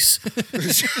his face.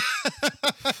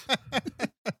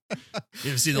 You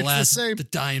ever see It's the same- the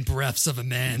dying breaths of a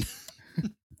man?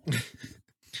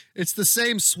 It's the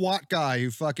same SWAT guy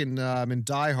who fucking in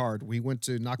Die Hard. We went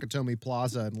to Nakatomi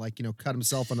Plaza and cut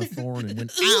himself on a thorn and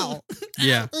went ow.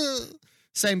 Yeah.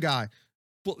 Same guy.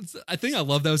 Well, I think I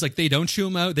love those. Like, they don't chew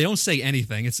him out. They don't say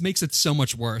anything. It makes it so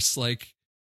much worse. Like,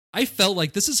 I felt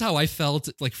like this is how I felt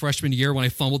like freshman year when I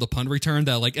fumbled a punt return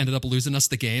that ended up losing us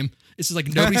the game. It's just like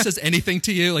nobody says anything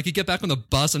to you. Like, you get back on the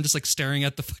bus, I'm just like staring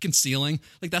at the fucking ceiling.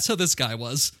 Like, that's how this guy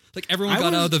was. Like, everyone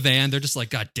got out of the van. They're just like,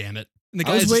 God damn it. And the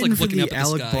I guy's was just waiting like for looking the up at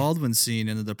Alec the sky. Baldwin scene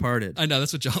in The Departed. I know,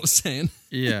 that's what John was saying.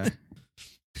 Yeah.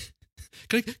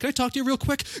 Can I talk to you real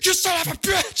quick? You son of a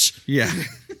bitch! Yeah.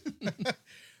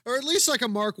 Or at least like a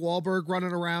Mark Wahlberg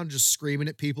running around just screaming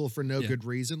at people for no Yeah. good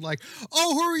reason. Like,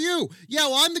 oh, who are you? Yeah,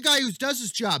 well, I'm the guy who does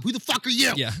his job. Who the fuck are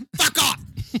you? Yeah. Fuck off.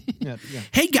 yeah.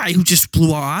 Hey, guy who just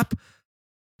blew up.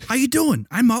 How you doing?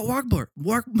 I'm Mark Wahlberg.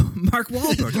 Mark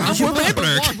Wahlberg. How's your Mark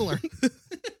brother? Wahlberg.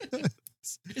 Wahlberg.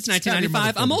 It's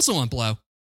 1995. I'm also on Blow.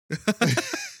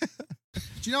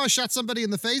 Do you know I shot somebody in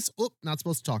the face? Oop, not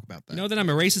supposed to talk about that. You know that I'm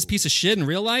a racist piece of shit in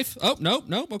real life? Oh, nope.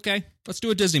 Okay. Let's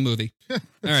do a Disney movie. All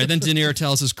right. Then De Niro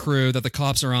tells his crew that the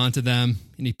cops are on to them,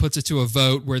 and he puts it to a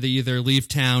vote where they either leave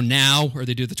town now or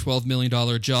they do the $12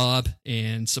 million job.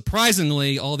 And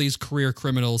surprisingly, all these career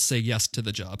criminals say yes to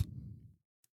the job.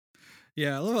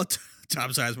 Yeah, I love how Tom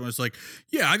Sizemore was like,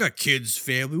 yeah, I got kids,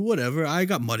 family, whatever. I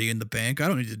got money in the bank. I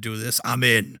don't need to do this. I'm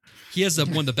in. He has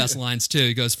one of the best lines, too.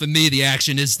 He goes, "For me, the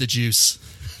action is the juice."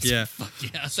 Yeah. Fuck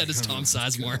yeah. That is Tom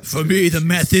Sizemore. For me, the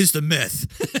meth is the meth.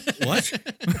 What?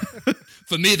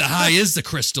 For me, the high is the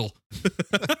crystal.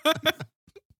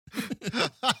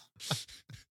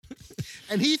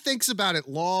 And he thinks about it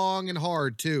long and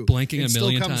hard too. Blinking and a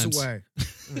million still comes times. away.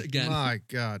 Again. My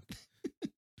God.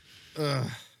 Ugh.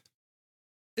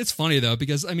 It's funny though,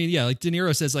 because I mean, yeah, like De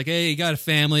Niro says, like, hey, you got a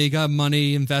family, you got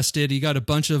money invested, you got a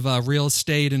bunch of real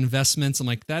estate investments. I'm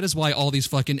like, that is why all these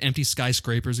fucking empty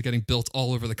skyscrapers are getting built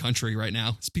all over the country right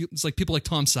now. It's like people like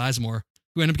Tom Sizemore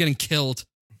who end up getting killed,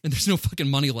 and there's no fucking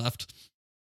money left.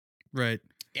 Right.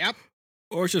 Yep.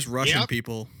 Or it's just Russian Yep.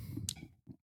 people.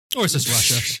 Or it's just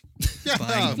Russia.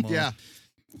 Buying them all. Yeah.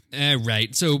 All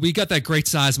right, so we got that great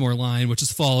Sizemore line, which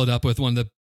is followed up with one of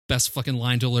the best fucking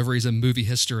line deliveries in movie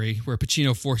history, where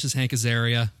Pacino forces Hank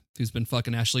Azaria, who's been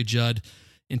fucking Ashley Judd,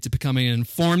 into becoming an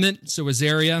informant. So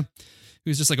Azaria,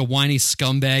 who's just like a whiny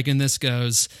scumbag in this,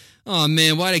 goes, "Oh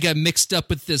man, why'd I get mixed up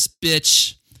with this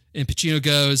bitch?" And Pacino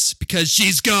goes, "Because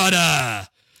she's got a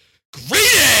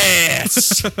great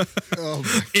ass Oh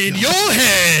my in your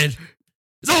head.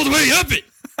 It's all the way up it."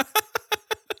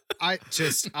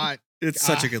 It's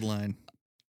such a good line.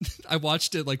 I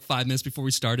watched it like 5 minutes before we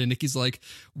started. Nikki's like,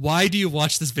 "Why do you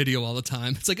watch this video all the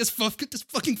time?" It's like, it's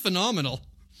fucking phenomenal.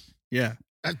 Yeah.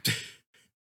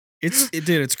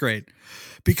 It's great.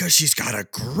 Because she's got a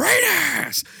great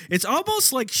ass. It's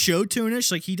almost like show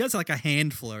tune-ish. Like he does like a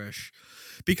hand flourish.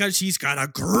 because he's got a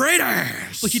great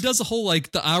ass. Like he does the whole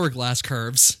like the hourglass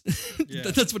curves. Yeah.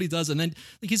 That's what he does. And then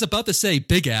like he's about to say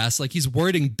big ass, like he's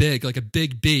wording big, like a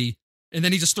big B. And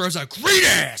then he just throws out great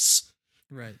ass.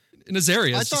 Right. And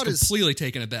Azaria I is thought just completely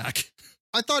taken aback.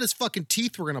 I thought his fucking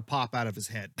teeth were gonna pop out of his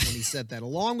head when he said that,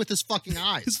 along with his fucking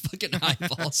eyes. His fucking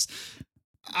eyeballs.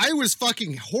 I was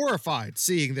fucking horrified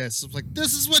seeing this. I was like,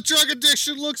 this is what drug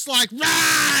addiction looks like.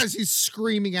 Rah! As he's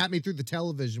screaming at me through the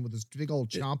television with his big old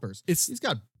chompers. He's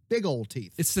got big old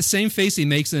teeth. It's the same face he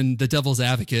makes in The Devil's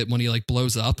Advocate when he like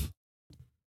blows up.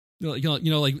 You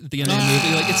know, like at the end of the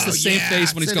movie, like it's the same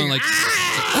face when he's going like,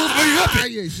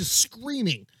 yeah, he's just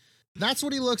screaming. That's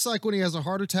what he looks like when he has a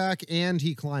heart attack and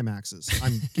he climaxes.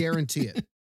 I'm guarantee it.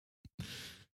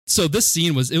 So this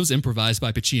scene was improvised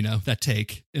by Pacino, that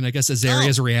take. And I guess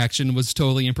Azaria's reaction was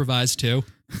totally improvised too.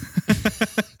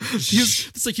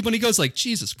 It's like when he goes like,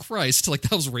 Jesus Christ, like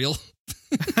that was real.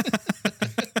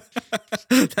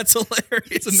 That's hilarious.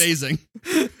 It's amazing.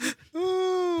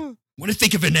 When I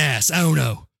think of an ass, I don't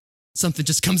know. Something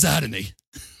just comes out of me.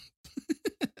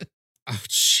 Oh,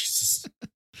 Jesus.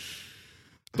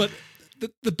 But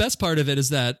the best part of it is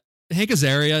that Hank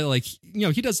Azaria, like, you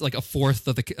know, he does like a fourth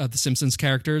of the Simpsons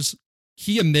characters.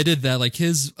 He admitted that like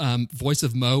his voice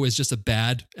of Moe is just a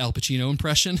bad Al Pacino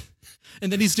impression.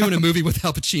 And then he's doing a movie with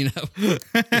Al Pacino.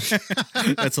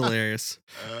 That's hilarious.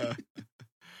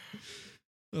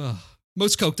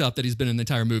 Most coked up that he's been in the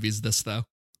entire movie is this, though.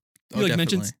 He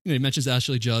he mentions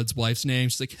Ashley Judd's wife's name.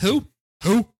 She's like, who?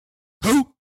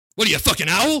 What are you, a fucking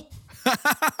owl?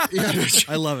 Yeah.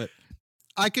 I love it.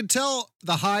 I could tell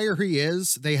the higher he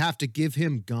is, they have to give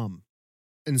him gum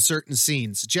in certain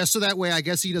scenes, just so that way I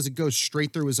guess he doesn't go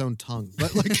straight through his own tongue.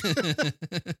 But like,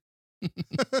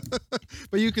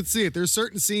 but you can see it. There's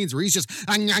certain scenes where he's just,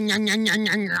 I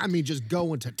mean, just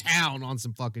going to town on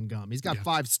some fucking gum. He's got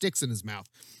 5 sticks in his mouth.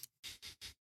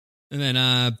 And then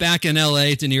back in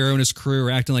L.A., De Niro and his crew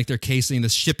are acting like they're casing the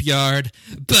shipyard,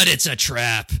 but it's a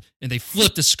trap. And they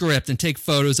flip the script and take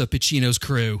photos of Pacino's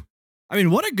crew. I mean,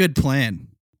 what a good plan.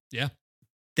 Yeah.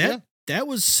 That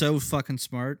was so fucking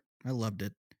smart. I loved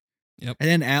it. Yep. And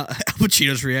then Al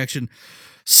Pacino's reaction,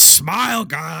 smile,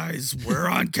 guys. We're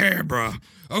on camera.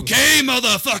 Okay,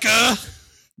 motherfucker.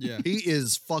 Yeah. He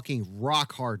is fucking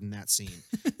rock hard in that scene.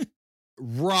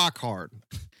 Rock hard.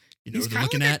 You know He's what they're kind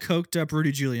of looking like at? a coked up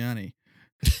Rudy Giuliani.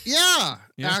 Yeah,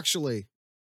 Yeah. actually.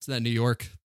 It's that New York.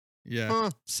 Yeah. Huh.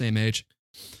 Same age.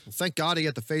 Well, thank God he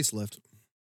had the facelift.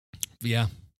 Yeah.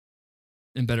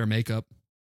 And better makeup.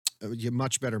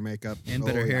 Much better makeup. And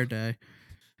better yeah. hair dye.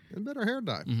 And better hair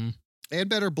dye. Mm-hmm. And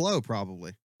better blow,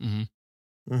 probably.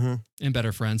 Mm-hmm. Mm-hmm. And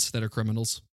better friends that are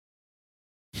criminals.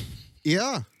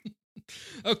 Yeah.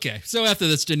 Okay, so after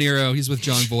this, De Niro, he's with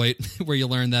John Voight, where you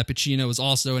learn that Pacino is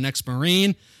also an ex-Marine,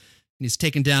 and he's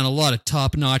taken down a lot of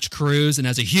top-notch crews and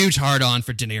has a huge hard-on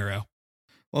for De Niro.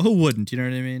 Well, who wouldn't? You know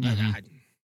what I mean? Mhm.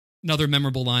 Another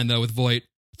memorable line, though, with Voight.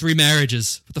 3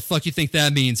 marriages. What the fuck you think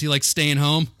that means? He likes staying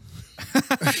home?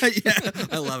 Yeah,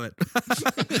 I love it.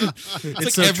 It's like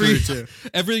so every- true, too.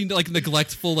 Every, like,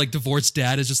 neglectful, like, divorced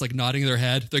dad is just, like, nodding their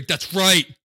head. They're like, that's right.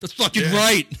 That's fucking Yeah.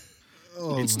 right.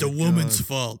 Oh It's my the woman's God.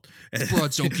 fault.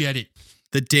 Broads don't get it.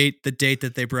 The date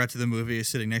that they brought to the movie is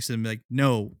sitting next to him like,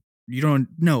 no, you don't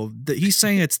know. He's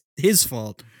saying it's his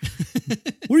fault.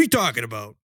 What are you talking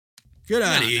about? Get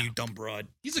out of here, no. you dumb broad.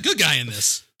 He's a good guy in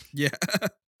this. Yeah.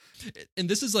 And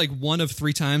this is like one of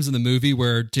 3 times in the movie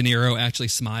where De Niro actually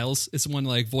smiles. It's one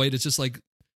like Voight. It's just like,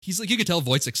 he's like, you could tell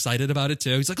Voight's excited about it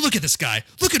too. He's like, look at this guy.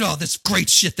 Look at all this great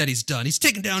shit that he's done. He's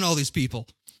taken down all these people.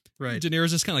 Right. De Niro's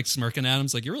just kind of like smirking at him.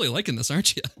 He's like, you're really liking this,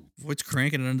 aren't you? Voight's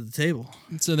cranking it under the table.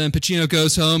 So then Pacino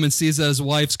goes home and sees that his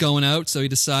wife's going out. So he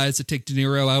decides to take De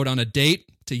Niro out on a date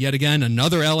to yet again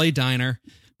another LA diner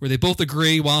where they both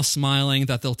agree while smiling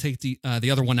that they'll take the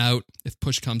other one out if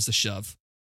push comes to shove.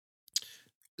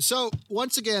 So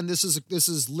once again, this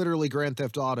is literally Grand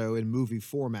Theft Auto in movie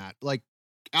format. Like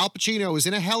Al Pacino is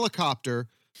in a helicopter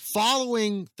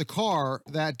following the car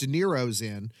that De Niro's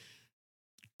in.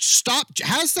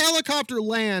 Has the helicopter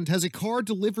land, has a car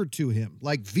delivered to him,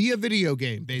 like via video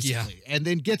game, basically, and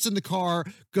then gets in the car,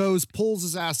 goes, pulls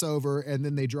his ass over, and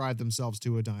then they drive themselves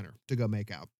to a diner to go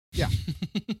make out. Yeah.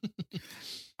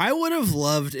 I would have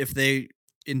loved if they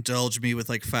indulged me with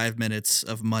like 5 minutes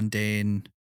of mundane,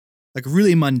 like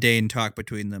really mundane talk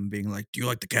between them, being like, do you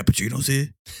like the cappuccinos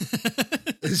here?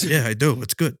 Yeah, I do.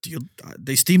 It's good.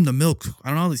 They steam the milk. I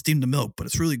don't know how they steam the milk, but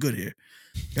it's really good here.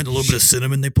 And a little bit of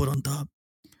cinnamon they put on top.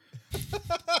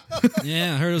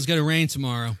 Yeah, I heard it was going to rain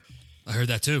tomorrow. I heard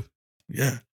that too.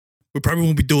 Yeah. We probably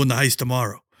won't be doing the heist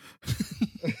tomorrow.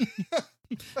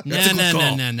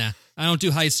 Nah. I don't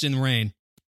do heist in rain.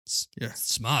 Yeah.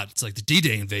 Smart. It's like the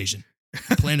D-Day invasion.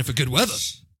 Planning for good weather.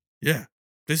 Yeah.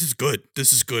 This is good.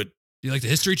 This is good. Do you like the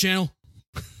History Channel?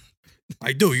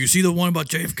 I do. You see the one about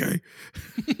JFK?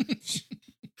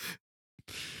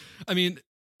 I mean,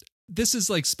 this is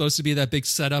like supposed to be that big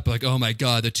setup. Like, oh my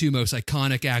God, the two most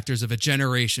iconic actors of a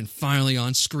generation finally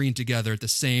on screen together at the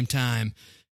same time,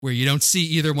 where you don't see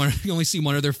either one. You only see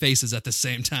one of their faces at the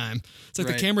same time. It's like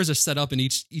Right. the cameras are set up in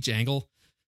each angle.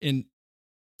 And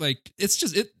like, it's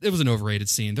just, it was an overrated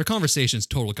scene. Their conversation is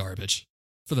total garbage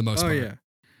for the most Oh, part. yeah.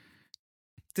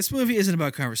 This movie isn't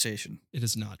about conversation. It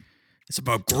is not. It's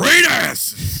about great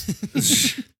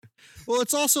asses. Well,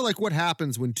 it's also like what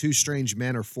happens when two strange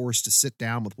men are forced to sit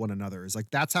down with one another. Is like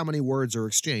that's how many words are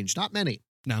exchanged. Not many.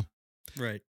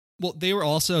 Right. Well, they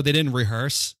didn't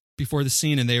rehearse before the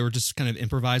scene and they were just kind of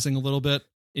improvising a little bit.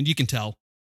 And you can tell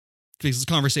because the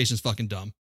conversation is fucking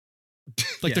dumb.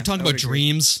 Like Yeah, they're talking I would about agree.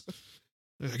 dreams.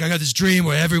 They're like, I got this dream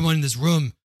where everyone in this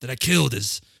room that I killed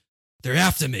they're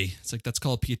after me. It's like, that's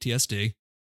called PTSD.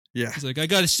 Yeah. He's like, I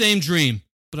got the same dream,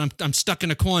 but I'm stuck in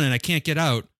a corner and I can't get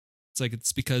out. It's like,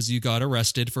 it's because you got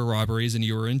arrested for robberies and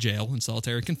you were in jail in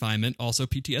solitary confinement. Also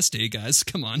PTSD, guys.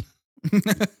 Come on.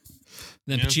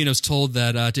 Then Yeah. Pacino's told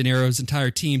that De Niro's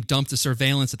entire team dumped the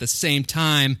surveillance at the same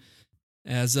time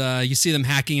as you see them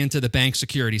hacking into the bank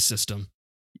security system.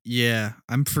 Yeah.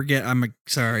 I'm forgetting.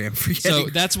 So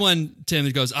that's when Tim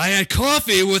goes, I had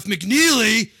coffee with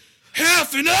McNeely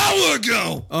half an hour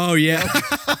ago. Oh, yeah.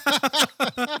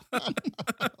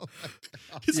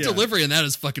 His Yeah. delivery in that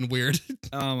is fucking weird.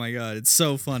 Oh, my God. It's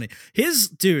so funny. His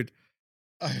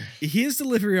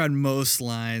delivery on most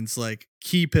lines, like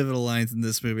key pivotal lines in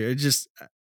this movie, are just,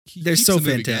 He they're keeps so the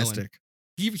movie going. fantastic.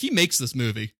 He makes this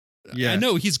movie. Yeah. I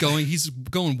know he's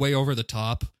going way over the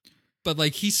top, but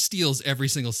like he steals every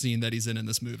single scene that he's in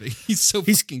this movie. He's so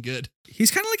fucking good.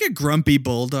 He's kind of like a grumpy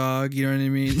bulldog, you know what I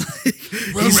mean?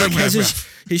 He's like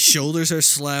his shoulders are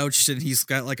slouched and he's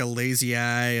got like a lazy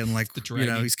eye and like The you know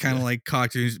dragon, he's kind of yeah. like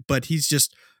cocked, but he's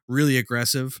just really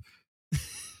aggressive.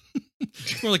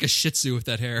 More like a Shih Tzu with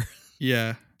that hair.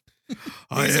 Yeah,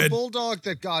 He's a bulldog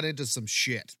that got into some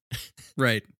shit.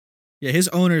 right. Yeah, his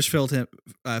owners fed him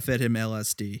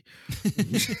LSD.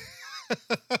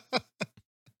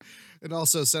 And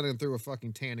also sent him through a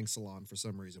fucking tanning salon for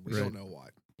some reason. We Right. don't know why.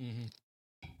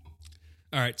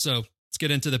 All right, so let's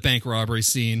get into the bank robbery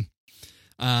scene.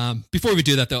 Before we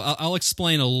do that, though, I'll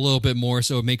explain a little bit more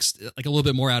so it makes like a little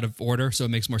bit more out of order, so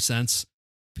it makes more sense.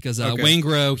 Because Okay.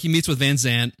 Waingro, he meets with Van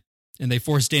Zant, and they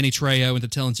force Danny Trejo into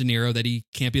telling De Niro that he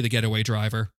can't be the getaway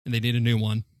driver, and they need a new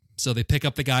one. So they pick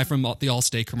up the guy from the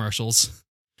Allstate commercials,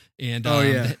 and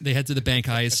they head to the bank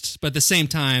heist. But at the same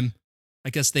time, I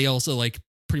guess they also like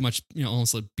pretty much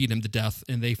almost like beat him to death,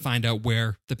 and they find out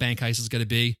where the bank heist is going to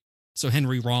be. So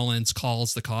Henry Rollins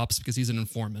calls the cops because he's an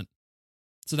informant.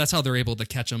 So that's how they're able to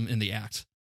catch him in the act.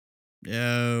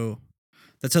 Oh,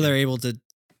 that's how they're able to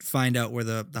find out where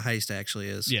the heist actually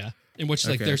is. Yeah, in which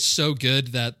like Okay. they're so good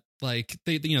that like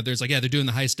they there's like they're doing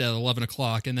the heist at 11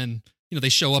 o'clock, and then they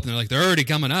show up and they're like they're already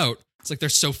coming out. It's like they're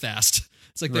so fast.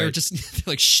 It's like they're Right. just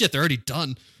they're like shit. They're already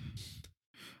done.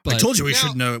 I told you we Now-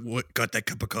 shouldn't have got that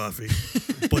cup of coffee,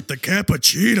 but the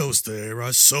cappuccinos there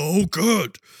are so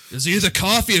good. There's either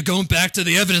coffee or going back to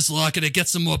the evidence locker to get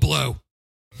some more blow.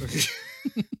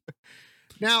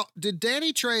 Now, did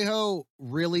Danny Trejo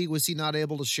really, was he not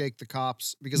able to shake the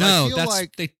cops? Because No, I feel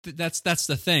like, that's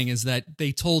the thing is that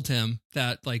they told him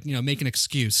that like make an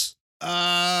excuse. okay.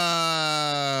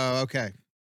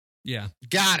 Yeah.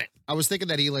 Got it. I was thinking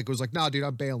that he like was like, nah, dude,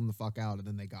 I'm bailing the fuck out. And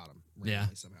then they got him. Yeah.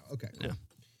 randomly Somehow. Okay. Cool. Yeah.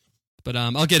 But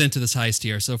I'll get into this heist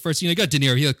here. So first, you got De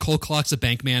Niro. He like cold clocks a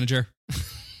bank manager.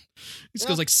 He just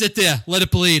goes like, "Sit there, let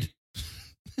it bleed."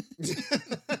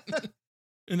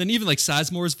 And then even like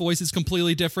Sizemore's voice is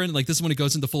completely different. Like this is when he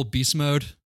goes into full beast mode.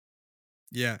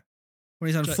 Yeah, when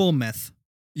he's on Try- full meth.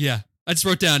 Yeah, I just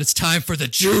wrote down. It's time for the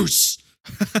juice.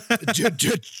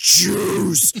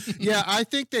 Juice. Yeah, I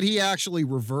think that he actually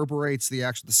reverberates the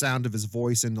sound of his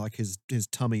voice in like his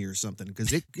tummy or something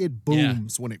because it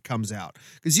booms when it comes out.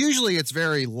 Because usually it's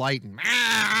very light and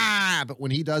but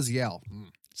when he does yell,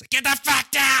 It's like, get the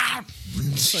fuck down.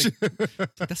 It's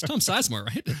like, that's Tom Sizemore,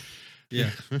 right?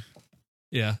 Yeah,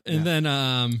 Yeah, and then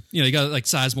you got like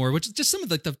Sizemore, which is just some of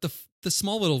the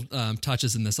small little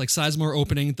touches in this, like Sizemore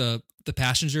opening the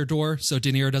passenger door so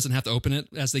De Niro doesn't have to open it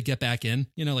as they get back in,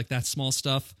 like that small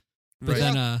stuff. But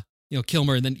Right. then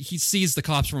Kilmer, and then he sees the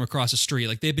cops from across the street.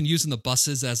 Like they've been using the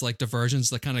buses as like diversions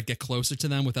to kind of get closer to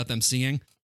them without them seeing.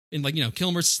 And like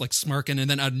Kilmer's like smirking, and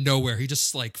then out of nowhere he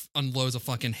just like unloads a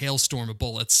fucking hailstorm of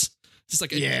bullets. Just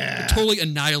like it totally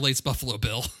annihilates Buffalo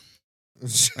Bill.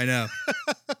 I know.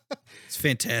 It's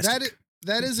fantastic.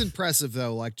 That is impressive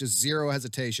though. Like just zero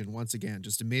hesitation. Once again,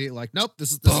 just immediately like, nope,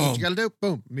 this is what you got to do.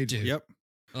 Boom, immediately. Yep.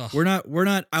 Ugh. We're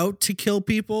not out to kill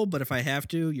people, but if I have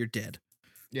to, you're dead.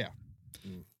 Yeah.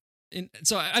 And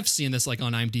so I've seen this like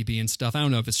on IMDb and stuff. I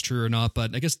don't know if it's true or not,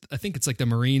 but I think it's like the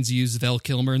Marines use Val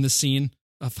Kilmer in this scene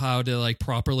of how to like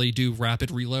properly do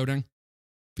rapid reloading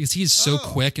because he's so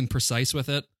quick and precise with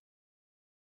it.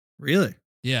 Really?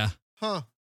 Yeah. Huh.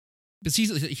 Because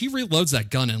he reloads that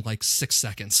gun in like 6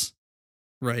 seconds.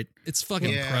 Right. It's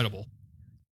fucking incredible.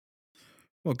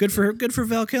 Well, good for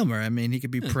Val Kilmer. I mean, he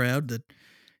could be proud that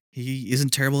he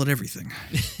isn't terrible at everything.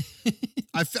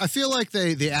 I feel like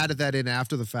they added that in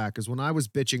after the fact because when I was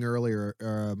bitching earlier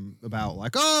about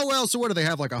like, oh, well, so what do they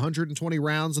have like 120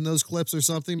 rounds in those clips or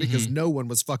something? Because no one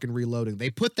was fucking reloading. They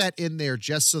put that in there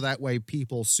just so that way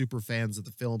people, super fans of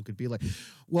the film could be like,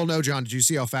 well, no, John, did you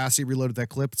see how fast he reloaded that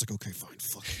clip? It's like, okay, fine,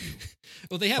 fuck you.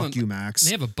 Well, they have fuck you, Max.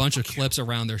 They have a bunch of clips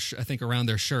around their, I think around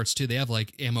their shirts too. They have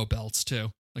like ammo belts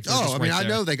too. Like I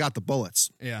know they got the bullets.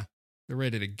 Yeah, they're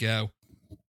ready to go.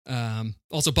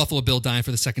 Also Buffalo Bill dying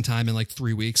for the second time in like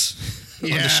 3 weeks on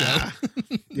the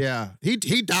show. Yeah.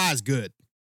 He dies good.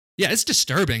 Yeah, it's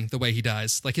disturbing the way he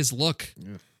dies. Like his look.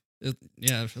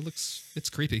 Yeah. It's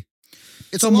creepy.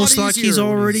 It's almost like he's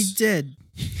already dead.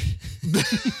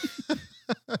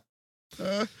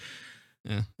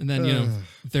 Yeah. And then,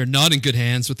 they're not in good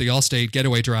hands with the Allstate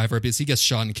getaway driver because he gets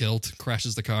shot and killed,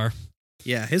 crashes the car.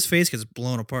 Yeah, his face gets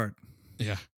blown apart.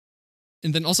 Yeah.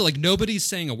 And then also, like, nobody's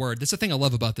saying a word. That's the thing I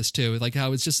love about this, too. Like,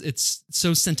 how it's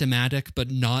so cinematic, but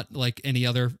not like any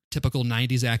other typical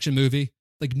 90s action movie.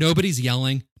 Like, nobody's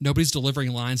yelling. Nobody's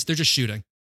delivering lines. They're just shooting.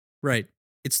 Right.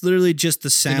 It's literally just the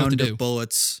sound do. of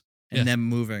bullets and them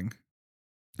moving.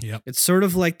 Yep. It's sort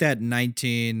of like that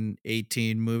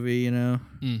 1918 movie, you know?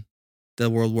 The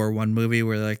World War I movie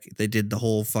where, like, they did the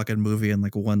whole fucking movie in,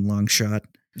 like, one long shot.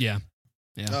 Yeah.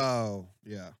 Yeah. Oh,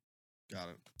 yeah. Got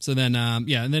it. So then, and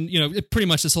then, pretty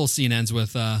much this whole scene ends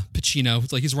with Pacino.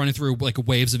 It's like he's running through like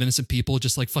waves of innocent people,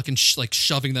 just like fucking like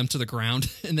shoving them to the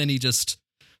ground. And then he just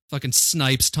fucking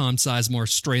snipes Tom Sizemore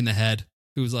straight in the head,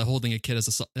 who's holding a kid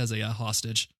as a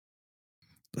hostage.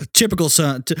 A typical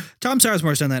son. Tom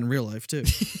Sizemore's done that in real life, too.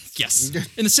 Yes.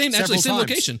 In the same Times.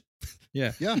 location.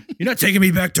 Yeah. Yeah. You're not taking me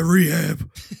back to rehab.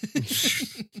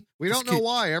 We don't know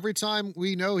why. Every time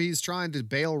we know he's trying to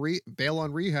bail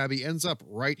on rehab, he ends up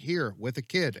right here with a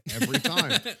kid every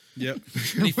time. Yep.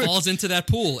 And he falls into that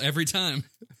pool every time.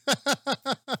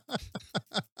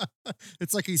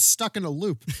 It's like he's stuck in a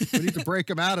loop. We need to break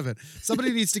him out of it.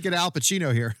 Somebody needs to get Al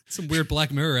Pacino here. Some weird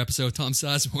Black Mirror episode, Tom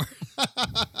Sizemore.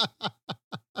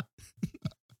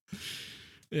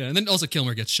 Yeah, and then also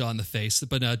Kilmer gets shot in the face,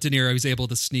 but De Niro is able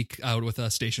to sneak out with a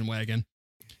station wagon.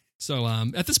 So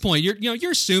at this point,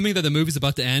 you're assuming that the movie's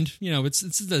about to end.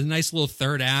 It's a nice little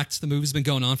third act. The movie's been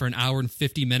going on for an hour and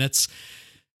 50 minutes.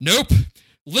 Nope,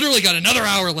 literally got another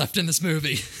hour left in this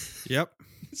movie. Yep.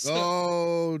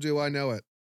 Do I know it?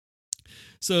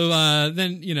 So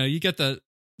then you cut to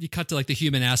like the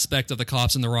human aspect of the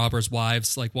cops and the robbers'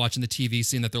 wives, like watching the TV,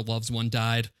 seeing that their loved one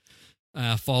died.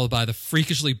 Followed by the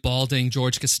freakishly balding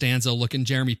George Costanza looking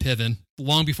Jeremy Piven,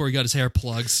 long before he got his hair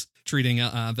plugs, treating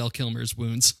Val Kilmer's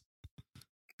wounds.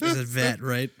 He's a vet,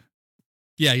 right?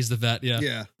 Yeah, he's the vet,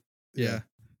 yeah. Yeah.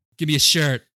 Give me a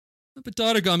shirt. My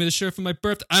daughter got me the shirt for my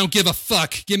birthday. I don't give a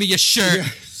fuck. Give me your shirt.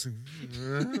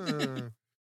 Yeah.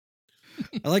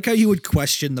 I like how you would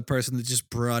question the person that just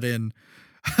brought in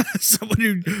someone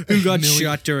who got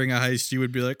shot during a heist. You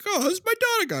would be like, "Oh, my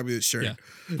daughter got me this shirt." Yeah.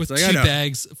 With like, 2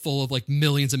 bags full of like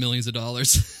millions and millions of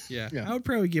dollars. Yeah. Yeah. I would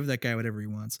probably give that guy whatever he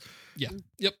wants. Yeah.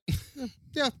 Yep.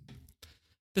 Yeah.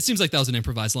 That seems like that was an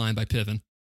improvised line by Piven.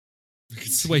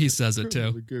 It's the way he says it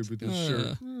too. Good with this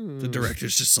shirt. The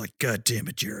director's just like, "God damn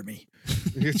it, Jeremy.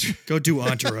 Go do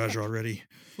Entourage already."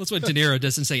 That's what De Niro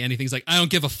doesn't say anything. He's like, I don't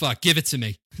give a fuck. Give it to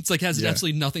me. It's like has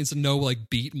absolutely nothing. So no like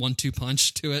beat 1-2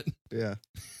 punch to it. Yeah.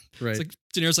 Right. It's like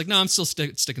De Niro's like, no, I'm still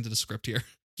sticking to the script here.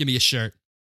 Give me a shirt.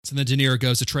 So then De Niro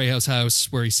goes to Trejo's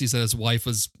house where he sees that his wife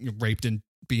was raped and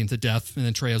beaten to death. And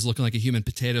then Trejo's looking like a human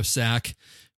potato sack.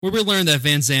 Where we learned that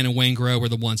Van Zandt and Waingro were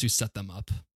the ones who set them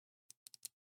up.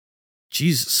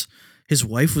 Jesus. His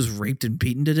wife was raped and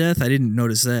beaten to death? I didn't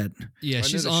notice that. Yeah, I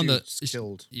she's know that on she the was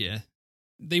killed. Yeah.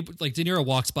 They like De Niro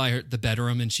walks by the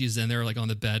bedroom and she's in there like on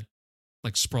the bed,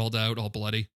 like sprawled out, all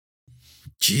bloody.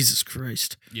 Jesus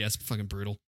Christ. Yeah, it's fucking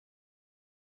brutal.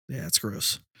 Yeah, it's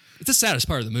gross. It's the saddest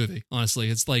part of the movie, honestly.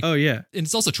 It's like, oh yeah, and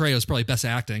it's also Trejo's probably best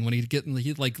acting when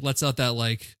he like lets out that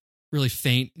like really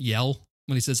faint yell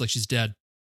when he says like she's dead.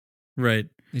 Right.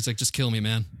 He's like, just kill me,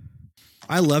 man.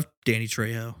 I love Danny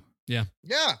Trejo. Yeah.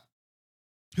 Yeah.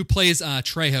 who plays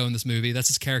Trejo in this movie. That's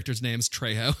his character's name is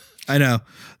Trejo. I know.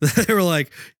 They were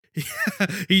like,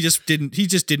 he just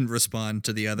didn't respond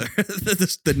to the other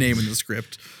the name in the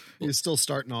script. He's still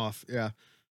starting off. Yeah.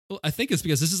 Well, I think it's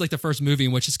because this is like the first movie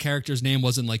in which his character's name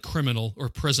wasn't like criminal or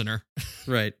prisoner.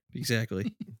 Right.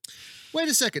 Exactly. Wait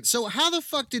a second. So how the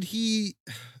fuck did he?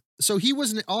 So he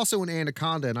was also an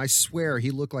Anaconda, and I swear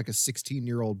he looked like a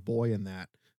 16-year-old boy in that.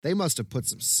 They must have put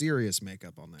some serious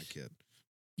makeup on that kid.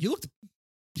 He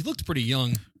looked pretty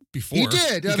young before. He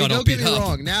did. I mean, don't get me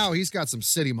wrong. Now he's got some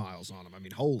city miles on him. I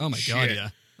mean, holy shit. Oh my god, yeah.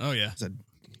 Oh yeah. It's a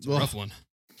rough one.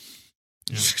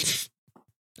 Yeah.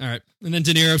 All right. And then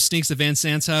De Niro sneaks to Van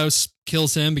Sant's house,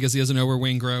 kills him because he doesn't know where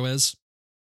Waingro is.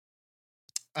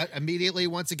 Immediately,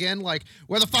 once again, like,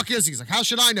 where the fuck is he? He's like, how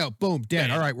should I know? Boom, dead.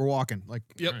 Yeah. All right, we're walking. Like,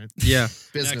 Yep. all right, Yeah.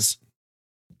 business.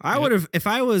 I would have, if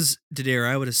I was De Niro,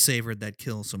 I would have savored that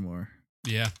kill some more.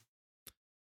 Yeah.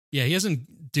 Yeah, he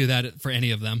doesn't do that for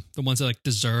any of them. The ones that like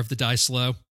deserve to die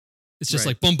slow. It's just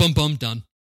Right. like boom, boom, boom, done.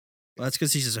 Well, that's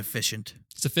because he's just efficient.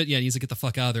 It's a fit. Yeah, he needs to get the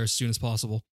fuck out of there as soon as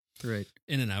possible. Right.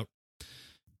 In and out.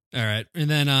 All right, and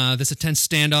then this intense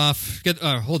standoff.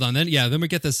 Hold on. Then we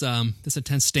get this this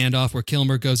intense standoff where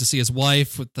Kilmer goes to see his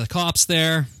wife with the cops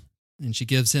there, and she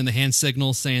gives him the hand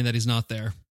signal saying that he's not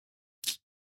there.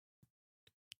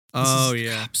 Oh,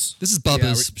 yeah. This is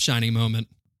Bubba's shining moment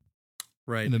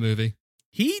Right. in the movie.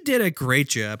 He did a great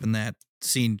job in that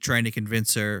scene trying to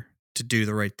convince her to do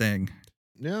the right thing.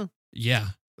 Yeah. Yeah,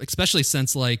 especially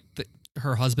since like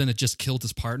her husband had just killed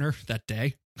his partner that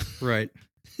day. Right.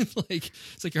 Like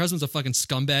it's like your husband's a fucking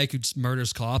scumbag who just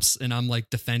murders cops, and I'm like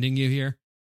defending you here.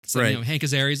 So Right. you know, Hank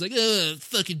Azaria's like,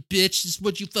 fucking bitch, this is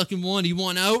what you fucking want. You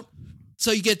want out?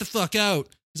 So you get the fuck out.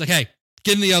 He's like, hey,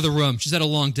 get in the other room. She's had a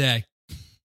long day.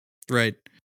 Right.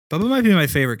 Bubba might be my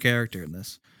favorite character in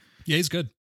this. Yeah, he's good.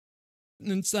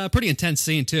 And it's a pretty intense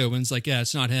scene too. When it's like, yeah,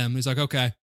 it's not him. He's like,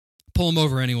 okay, pull him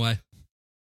over anyway.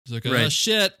 He's like, oh Right.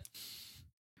 shit.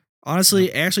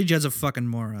 Honestly, Ashley Judd's a fucking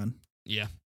moron. Yeah.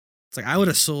 It's like I would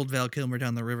have sold Val Kilmer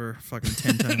down the river fucking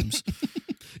 10 times.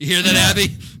 You hear that,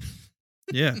 Abby?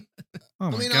 Yeah. Oh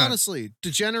my I mean, god. honestly,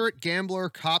 degenerate gambler,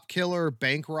 cop killer,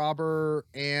 bank robber,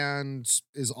 and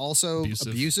is also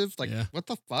abusive. Like, Yeah. what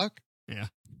the fuck?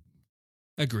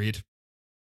 Agreed.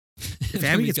 If Then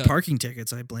Abby we gets got- parking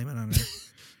tickets, I blame it on her.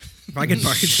 If I get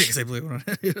parking tickets, I blame it on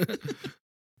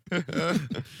her.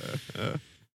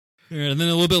 All right, and then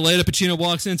a little bit later, Pacino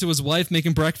walks into his wife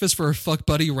making breakfast for her fuck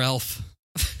buddy Ralph.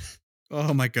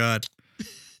 Oh my god.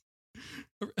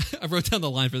 I wrote down the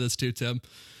line for this too, Tim.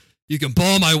 You can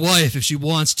ball my wife if she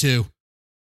wants to,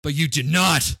 but you do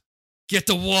not get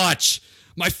to watch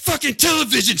my fucking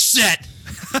television set.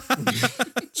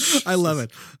 I love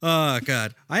it. Oh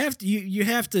god. I have to you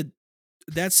have to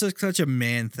that's such a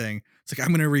man thing. It's like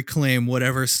I'm going to reclaim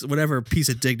whatever piece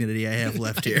of dignity I have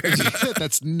left here.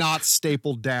 That's not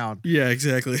stapled down. Yeah,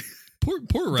 exactly.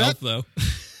 Poor Ralph though.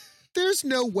 There's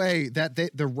no way that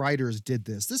the writers did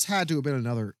this. This had to have been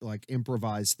another like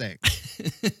improvised thing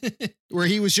where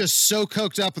he was just so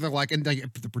coked up, and they're like, and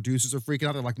the producers are freaking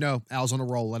out. They're like, "No, Al's on a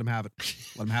roll. Let him have it.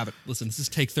 Let him have it." Listen, this is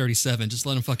take 37. Just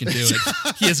let him fucking do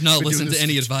it. He has not Been listened doing to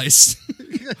any advice.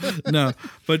 No,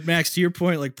 but Max, to your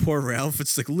point, like poor Ralph,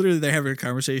 it's like literally they're having a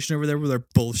conversation over there where they're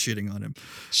bullshitting on him.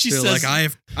 She They're says, like,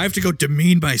 I have to go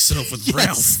demean myself with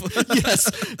yes, Ralph.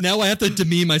 yes. Now I have to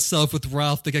demean myself with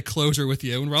Ralph to get closure with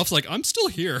you. And Ralph's like, I'm still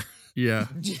here. Yeah.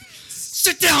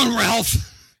 Sit down, Ralph.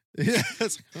 Yeah.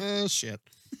 It's like, oh shit.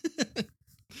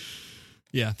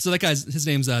 Yeah, so that his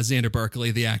name's Xander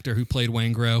Berkeley, the actor who played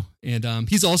Waingro. And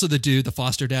he's also the dude, the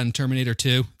foster dad in Terminator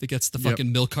 2 that gets the Yep.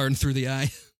 fucking milk carton through the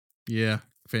eye. Yeah.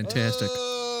 Fantastic.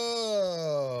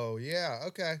 Oh yeah.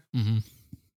 Okay. Mm-hmm.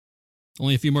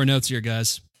 Only a few more notes here,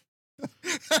 guys.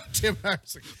 Tim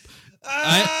Harris.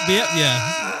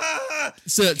 Yeah.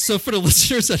 So for the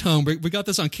listeners at home, we got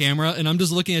this on camera, and I'm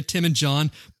just looking at Tim and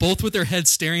John, both with their heads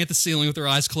staring at the ceiling with their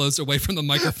eyes closed away from the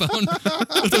microphone.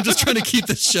 I'm just trying to keep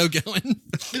this show going.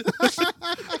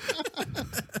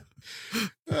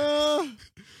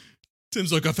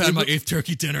 Tim's like, I've had my 8th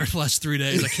turkey dinner the last 3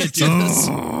 days. I can't do this.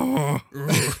 Oh.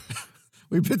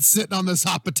 We've been sitting on this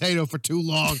hot potato for too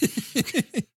long.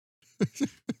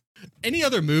 Any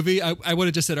other movie, I would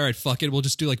have just said, all right, fuck it. We'll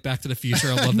just do like Back to the Future.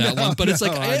 I love that one. But it's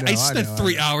like, I spent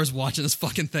 3 hours watching this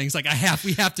fucking thing. It's like,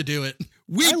 we have to do it.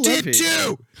 We I love did it.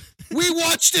 too. We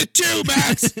watched it too,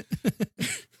 Max.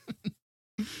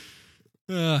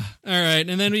 All right.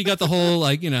 And then we got the whole,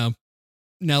 like,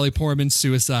 Natalie Portman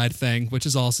suicide thing, which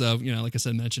is also, like I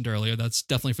said, mentioned earlier, that's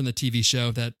definitely from the TV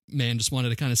show that man just wanted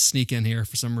to kind of sneak in here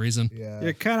for some reason. Yeah.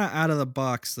 You're kind of out of the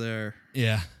box there.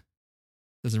 Yeah.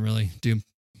 Doesn't really do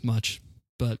much.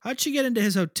 But How'd she get into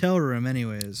his hotel room,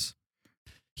 anyways?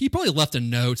 he probably left a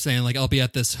note saying like, "I'll be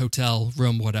at this hotel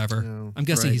room, whatever." No, I'm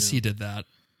guessing right. he did that.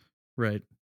 Right.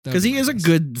 That Because would he be is my a guess.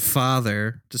 good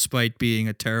father, despite being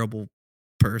a terrible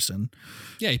person.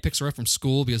 Yeah, he picks her up from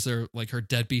school because they're like her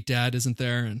deadbeat dad isn't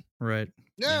there, and Right.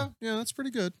 Yeah, that's pretty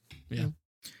good.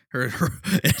 Her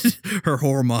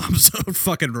horror mom's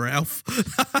fucking Ralph.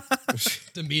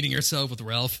 demeaning herself with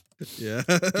Ralph Yeah.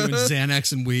 doing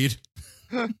Xanax and weed.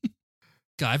 God,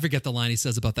 I forget the line he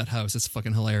says about that house. It's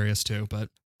fucking hilarious too. But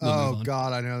we'll move Oh on.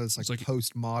 God, I know. It's It's like, like-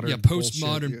 postmodern. Yeah,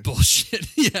 postmodern bullshit.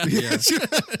 Yeah.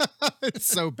 It's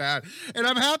so bad. And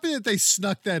I'm happy that they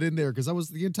snuck that in there because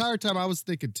the entire time I was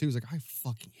thinking too, like, I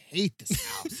fucking hate this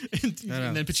house. and, know,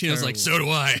 and then it's Pacino's like, terrible. "So do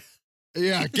I."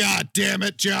 Yeah, God damn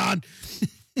it, John.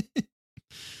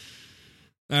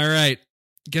 All right.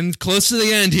 Getting close to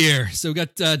the end here. So we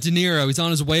got De Niro. He's on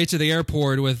his way to the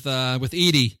airport with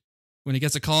Edie when he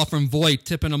gets a call from Voight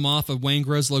tipping him off of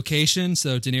Waingro's location.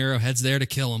 So De Niro heads there to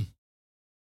kill him.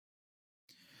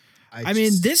 I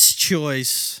mean, this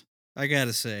choice, I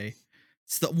gotta say,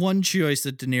 it's the one choice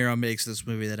that De Niro makes in this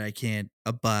movie that I can't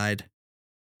abide.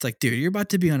 It's like, dude, you're about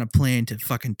to be on a plane to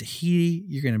fucking Tahiti.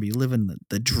 You're gonna be living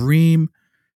the dream.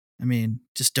 I mean,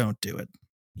 just don't do it.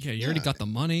 Yeah, you already Yeah. got the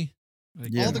money.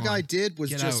 Like, Yeah. all the come guy on. did was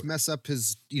Get just out. mess up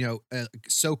his,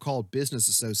 so-called business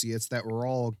associates that were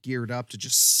all geared up to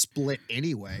just split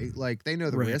anyway. Like they know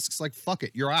the Right. risks. Like fuck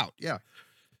it, you're out. Yeah,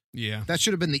 Yeah, that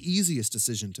should have been the easiest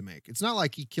decision to make. It's not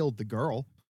like he killed the girl.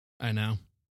 I know.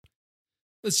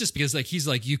 It's just because like he's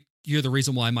like you're the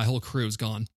reason why my whole crew is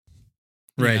gone.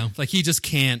 You Right. know? Like he just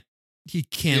can't. He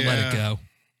can't let it Yeah. go.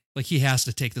 Like he has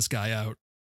to take this guy out.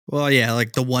 Well, yeah,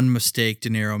 like the one mistake De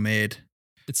Niro made.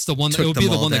 It's the one that Took it would be them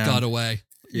the all one that down. got away.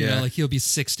 You know, Yeah. like he'll be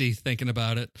 60 thinking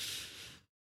about it.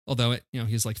 Although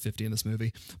he's like 50 in this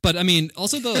movie. But I mean,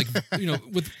 also though, like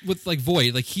with like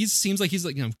Voight, like he seems like he's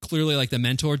like clearly like the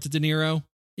mentor to De Niro,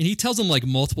 and he tells him like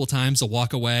multiple times to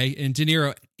walk away. And De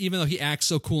Niro, even though he acts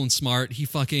so cool and smart, he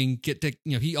fucking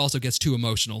he also gets too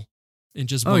emotional and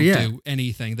just Oh, won't yeah. do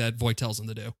anything that Voight tells him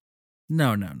to do.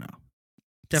 No.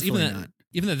 Definitely even not.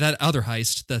 Even that other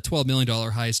heist, the $12 million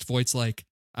heist, Voight's like,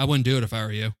 I wouldn't do it if I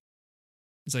were you.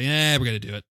 He's like, yeah, we're gonna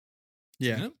do it.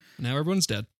 Yeah. Yep. Now everyone's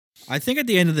dead. I think at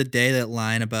the end of the day, that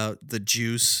line about the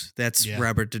juice, that's Yeah.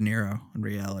 Robert De Niro in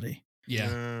reality.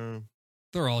 Yeah.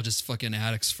 They're all just fucking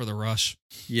addicts for the rush,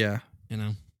 Yeah. you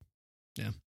know?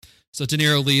 Yeah. So De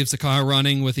Niro leaves the car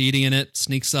running with Edie in it,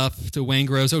 sneaks up to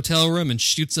Waingro's hotel room and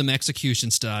shoots him execution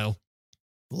style.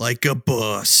 Like a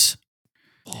boss.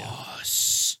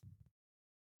 Boss.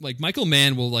 Like Michael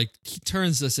Mann he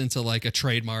turns this into like a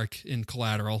trademark in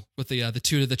Collateral with the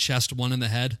two to the chest, one in the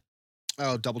head,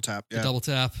 Oh, double tap. the Yeah. double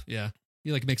tap. Yeah.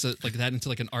 He like makes it like that into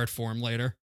like an art form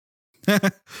later.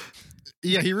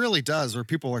 Yeah, he really does. Where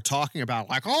people are talking about,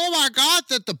 like, oh my God,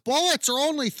 that the bullets are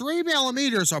only 3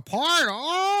 millimeters apart.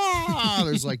 Oh,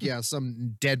 there's like,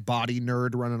 some dead body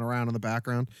nerd running around in the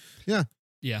background. Yeah.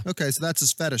 Yeah. Okay, so that's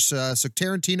his fetish. So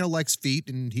Tarantino likes feet,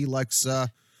 and he likes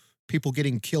people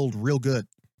getting killed real good.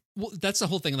 Well, that's the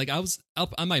whole thing. Like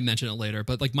I might mention it later,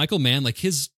 but like Michael Mann, like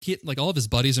like all of his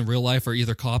buddies in real life are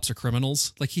either cops or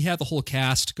criminals. Like he had the whole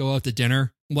cast go out to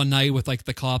dinner one night with like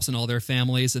the cops and all their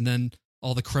families, and then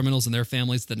all the criminals and their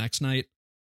families the next night.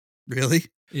 Really?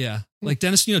 Yeah, like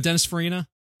Dennis Farina,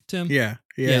 Tim. Yeah.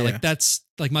 Like that's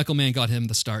like Michael Mann got him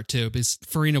the start too, because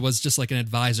Farina was just like an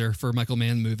advisor for Michael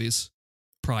Mann movies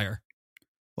prior.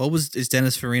 Is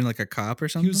Dennis Farina like a cop or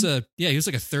something? He was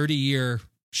like a 30-year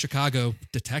Chicago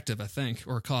detective, I think,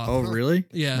 or a cop. Oh, really?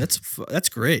 Yeah. That's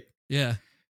great. Yeah.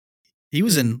 He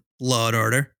was in Law and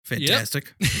Order.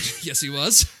 Fantastic. Yes, he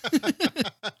was.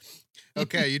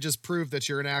 Okay, you just proved that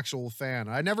you're an actual fan.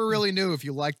 I never really knew if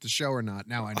you liked the show or not.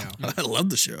 Now I know. I love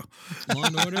the show. Law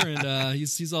and Order, and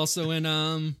he's also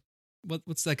in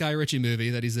what's that Guy Ritchie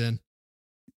movie that he's in?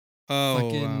 Oh,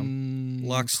 Fucking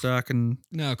Lock, Stock, and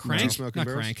no, Crank, Smoking not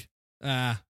Barrels?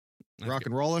 Crank. Rock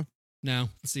and Roller. No,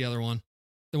 it's the other one.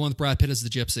 The one with Brad Pitt as the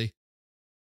gypsy.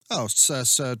 Oh,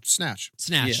 Snatch.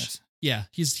 Snatch. Yes. Yeah,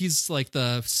 he's like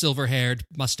the silver-haired,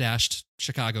 mustached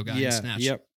Chicago guy. in Snatch.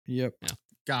 Yep.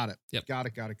 Got it. Yep. Got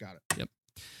it.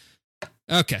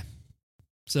 Okay.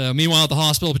 So meanwhile at the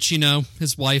hospital, Pacino,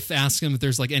 his wife, asks him if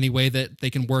there's like any way that they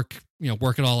can work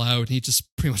it all out. And he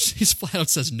just pretty much he's flat out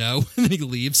says no, and then he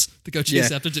leaves to go chase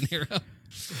Yeah. after De Niro.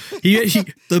 He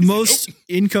the most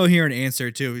incoherent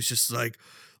answer too. He's just like,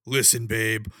 "Listen,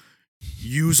 babe,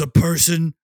 use a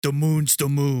person. The moon's the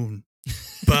moon.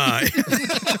 Bye."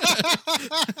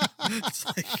 It's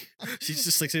like, she's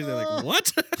just like sitting there like,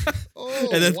 "What?" Oh,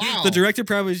 And then wow. the director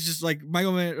probably is just like,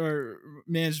 Michael Mann or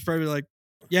Mann's probably like,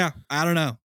 "Yeah, I don't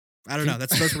know. I don't know.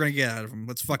 That's the best we're gonna get out of him.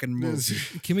 Let's fucking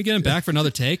move. Can we get him back for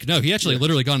another take? No, he actually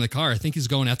literally got in the car. I think he's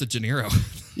going after De Niro.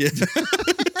 Yeah.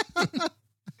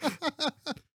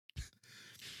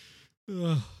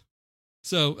 Ugh.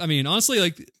 So, I mean, honestly,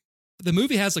 like the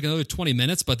movie has like another 20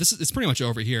 minutes, but it's pretty much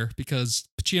over here because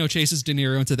Pacino chases De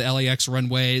Niro into the LAX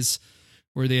runways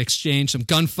where they exchange some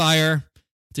gunfire.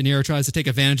 De Niro tries to take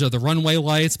advantage of the runway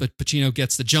lights, but Pacino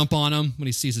gets the jump on him when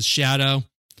he sees his shadow.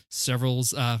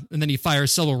 And then he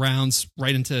fires several rounds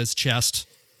right into his chest.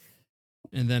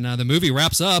 And then the movie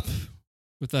wraps up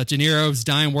with De Niro's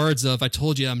dying words of, "I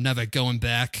told you I'm never going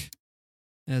back,"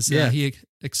 as he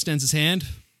extends his hand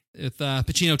with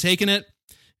Pacino taking it.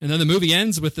 And then the movie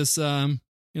ends with this,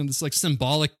 this like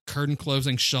symbolic curtain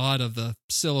closing shot of the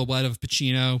silhouette of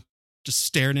Pacino just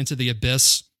staring into the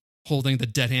abyss, holding the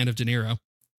dead hand of De Niro.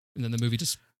 And then the movie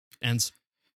just ends.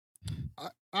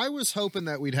 I was hoping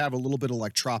that we'd have a little bit of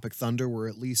like Tropic Thunder where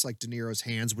at least like De Niro's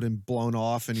hands would have been blown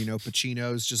off and,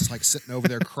 Pacino's just like sitting over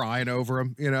there crying over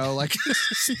him, like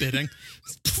spitting.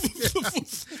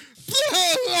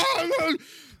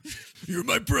 You're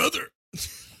my brother.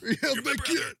 You're my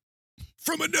kid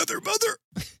from another mother.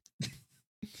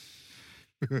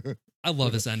 I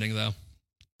love this ending though.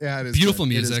 Yeah, it is beautiful good.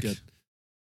 music. It is good.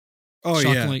 Oh,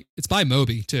 shockingly, it's by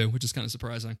Moby too, which is kind of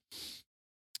surprising.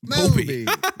 Moby.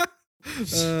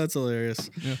 That's hilarious.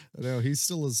 Yeah. I know he's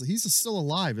still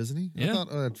alive, isn't he? Yeah. I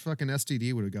thought fucking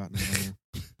STD would have gotten him.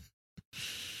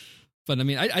 But I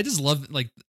mean, I just love like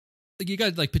you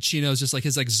got like Pacino's just like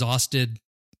his exhausted,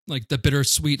 like the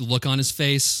bittersweet look on his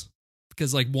face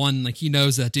because like one, like he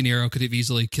knows that De Niro could have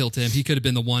easily killed him. He could have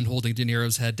been the one holding De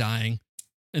Niro's head dying.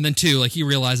 And then two, like he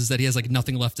realizes that he has like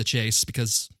nothing left to chase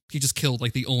because he just killed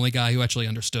like the only guy who actually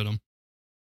understood him.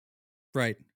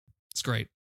 Right. It's great.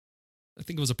 I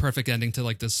think it was a perfect ending to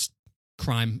like this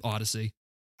crime odyssey.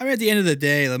 I mean, at the end of the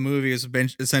day, the movie is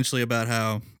essentially about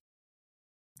how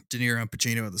De Niro and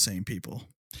Pacino are the same people.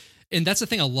 And that's the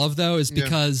thing I love though, is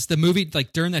because the movie,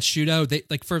 like during that shootout, they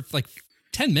like for like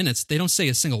 10 minutes, they don't say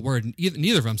a single word.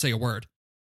 Neither of them say a word.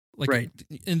 Like, right.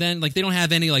 And then like they don't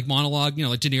have any like monologue,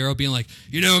 like De Niro being like,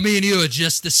 me and you are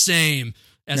just the same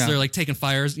as they're like taking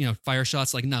fire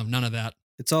shots. Like, no, none of that.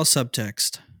 It's all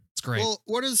subtext. It's great. Well,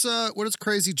 what does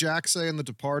Crazy Jack say in The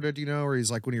Departed, where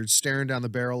he's like, when you're staring down the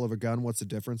barrel of a gun, what's the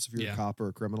difference if you're a cop or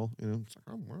a criminal? It's like,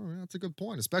 oh, well, that's a good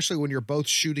point, especially when you're both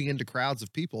shooting into crowds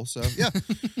of people. So, yeah.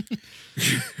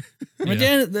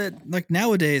 Like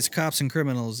nowadays, cops and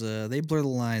criminals, they blur the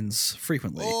lines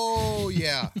frequently. Oh,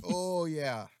 yeah. Oh,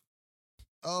 yeah.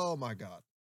 Oh, my God.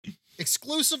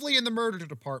 Exclusively in the murder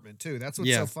department, too. That's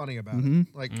what's so funny about it.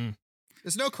 Like,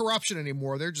 there's no corruption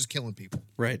anymore. They're just killing people.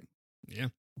 Right. Yeah.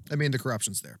 I mean, the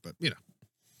corruption's there, but,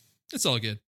 It's all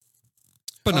good.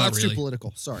 But not that's really. too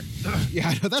political. Sorry.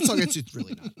 Yeah, no, that's all. It's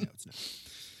really not. No, it's not.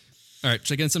 All right.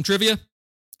 Should I get in some trivia?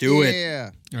 Do it.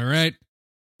 Yeah. All right.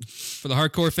 For the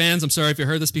hardcore fans, I'm sorry if you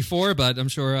heard this before, but I'm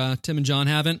sure Tim and John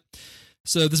haven't.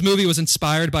 So this movie was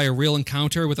inspired by a real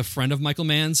encounter with a friend of Michael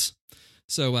Mann's.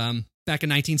 So back in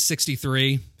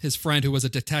 1963, his friend, who was a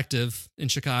detective in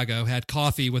Chicago, had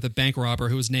coffee with a bank robber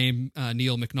who was named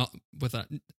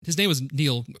his name was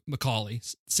Neil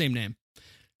McCauley, same name.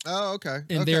 Oh, okay.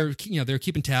 And they're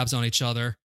keeping tabs on each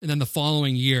other. And then the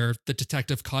following year, the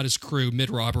detective caught his crew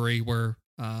mid-robbery where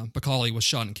McCauley was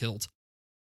shot and killed.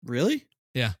 Really?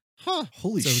 Yeah. Huh.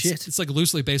 Holy shit. It's like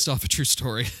loosely based off a true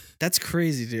story. That's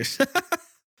crazy, dude.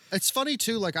 It's funny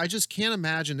too. Like, I just can't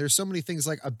imagine. There's so many things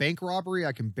like a bank robbery.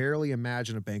 I can barely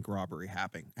imagine a bank robbery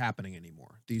happening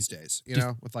anymore these days,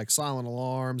 with like silent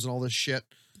alarms and all this shit.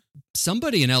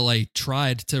 Somebody in LA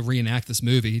tried to reenact this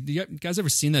movie. You guys ever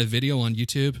seen that video on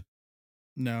YouTube?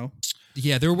 No.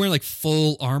 Yeah, they were wearing like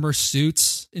full armor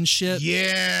suits and shit.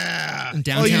 Yeah. In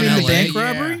downtown you mean LA. the bank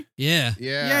robbery? Yeah.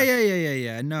 Yeah.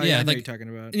 Yeah. No, Yeah, I know like- what you're talking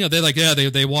about. They're like,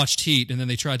 they watched Heat and then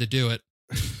they tried to do it.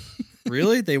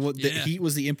 Really? The Yeah. heat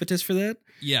was the impetus for that?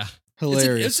 Yeah.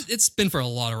 Hilarious. It's been for a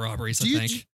lot of robberies, I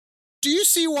think. Do you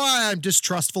see why I'm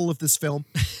distrustful of this film?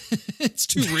 It's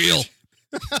too real.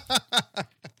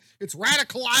 It's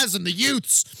radicalizing the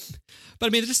youths. But I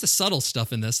mean, just the subtle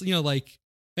stuff in this, like,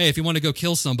 hey, if you want to go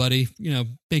kill somebody,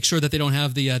 make sure that they don't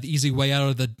have the easy way out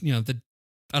of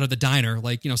out of the diner.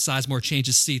 Like, Sizemore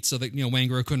changes seats so that,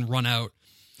 Wangro couldn't run out.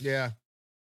 Yeah.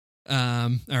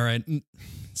 All right.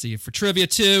 Let's see, for trivia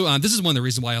too, this is one of the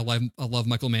reasons why I love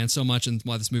Michael Mann so much and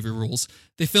why this movie rules.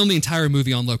 They filmed the entire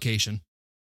movie on location,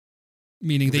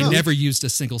 meaning they Really? never used a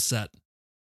single set.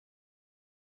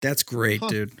 That's great, Huh.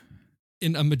 dude.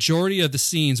 In a majority of the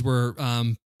scenes were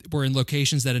in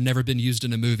locations that had never been used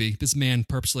in a movie. This man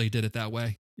purposely did it that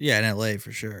way. Yeah, in LA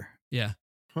for sure. Yeah.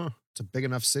 Huh. It's a big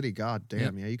enough city. God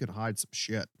damn. Yeah, you could hide some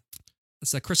shit.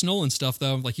 It's that Chris Nolan stuff,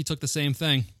 though. Like, he took the same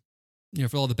thing,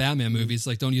 for all the Batman movies.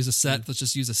 Like, don't use a set. Let's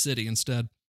just use a city instead.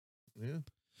 Yeah.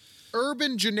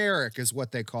 Urban generic is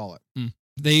what they call it.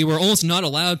 They were almost not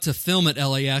allowed to film at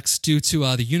LAX due to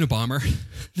the Unabomber.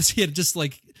 He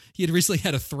had recently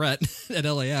had a threat at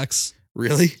LAX.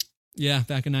 Really? Yeah,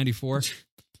 back in 94.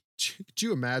 Could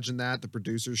you imagine that? The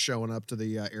producers showing up to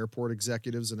the airport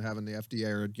executives and having the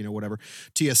FDA or, whatever,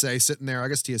 TSA sitting there. I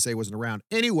guess TSA wasn't around.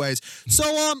 Anyways, so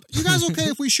you guys okay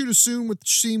if we shoot a scene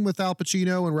with Al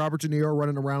Pacino and Robert De Niro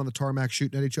running around on the tarmac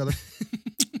shooting at each other?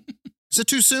 Is it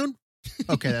too soon?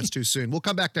 Okay, that's too soon. We'll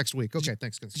come back next week. Okay,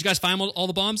 thanks, guys. Did you guys find all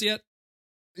the bombs yet?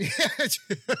 Yeah.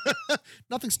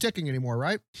 Nothing's ticking anymore,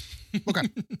 right? Okay.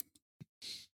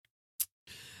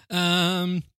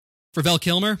 For Val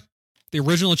Kilmer, the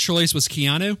original choice was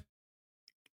Keanu.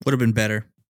 Would have been better.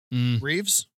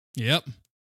 Reeves? Yep.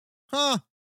 Huh.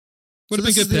 Would have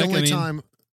been good the pick. only time.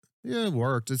 Yeah, it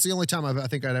worked. It's the only time I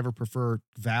think I'd ever prefer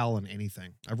Val in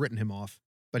anything. I've written him off,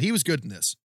 but he was good in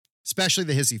this, especially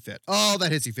the hissy fit. Oh,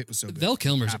 that hissy fit was so good. Val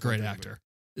Kilmer's a great Happily actor.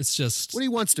 It's just what he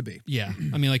wants to be. Yeah,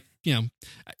 I mean, I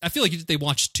feel like they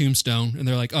watched Tombstone and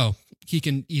they're like, oh, he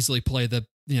can easily play the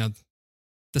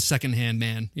secondhand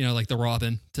man, like the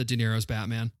Robin to De Niro's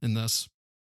Batman in this.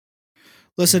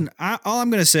 Listen, all I'm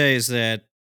going to say is that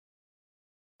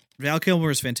Val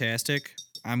Kilmer is fantastic.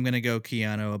 I'm going to go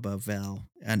Keanu above Val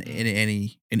in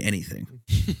anything.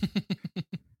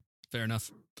 Fair enough.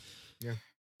 Yeah.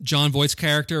 John Voight's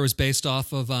character was based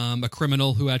off of a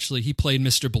criminal who he played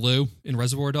Mr. Blue in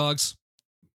Reservoir Dogs.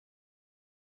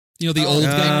 The old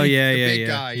guy. Oh, yeah, the yeah, big yeah.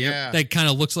 guy, yeah. That kind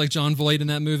of looks like John Voight in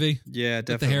that movie. Yeah,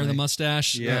 definitely. With the hair and the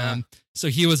mustache. Yeah. So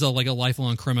he was a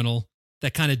lifelong criminal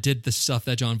that kind of did the stuff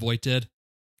that John Voight did.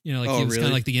 He was kind really?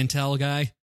 of like the intel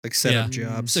guy. Like set up Yeah.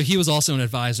 jobs. So he was also an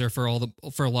advisor for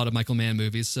a lot of Michael Mann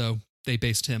movies. So they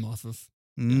based him off of.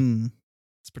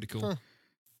 It's pretty cool. Huh.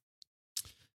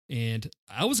 And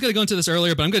I was going to go into this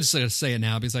earlier, but I'm just going to say it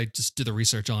now because I just did the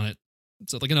research on it.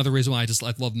 So another reason why I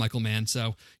love Michael Mann.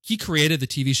 So he created the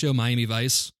TV show Miami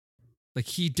Vice. Like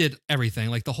he did everything,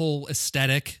 like the whole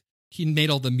aesthetic. He made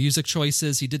all the music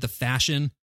choices. He did the fashion.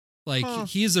 Like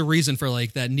he is the reason for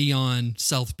like that neon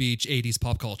South Beach 80s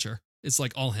pop culture. It's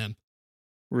like all him.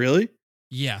 Really?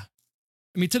 Yeah.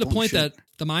 I mean, to the Holy point shit. that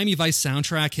the Miami Vice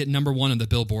soundtrack hit number 1 on the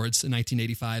billboards in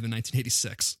 1985 and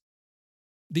 1986.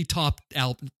 The top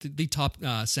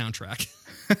soundtrack.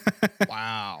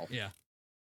 Wow. Yeah.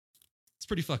 It's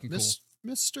pretty fucking cool.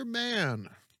 Mr. Mann.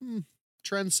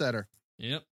 Trendsetter.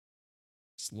 Yep.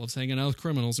 Just loves hanging out with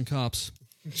criminals and cops.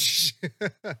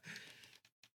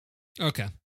 Okay.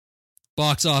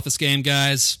 Box office game,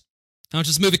 guys. How much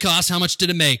does this movie cost? How much did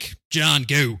it make? John,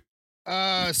 go.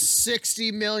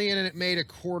 60 million and it made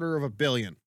 $250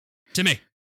 million. To me.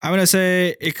 I'm gonna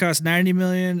say it cost $90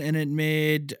 million and it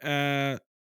made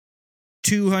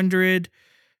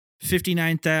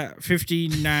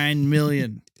 $259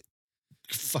 million.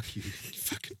 Fuck you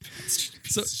fucking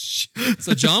bastard.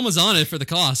 So John was on it for the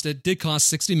cost. It did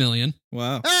cost $60 million.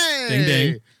 Wow. Hey! Ding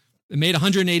ding. It made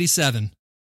 187.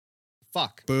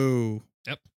 Fuck. Boo.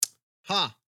 Yep. Huh.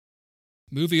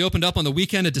 Movie opened up on the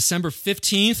weekend of December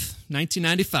 15th,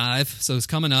 1995. So it's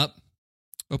coming up.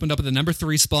 Opened up at the number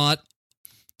 3 spot.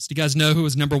 So do you guys know who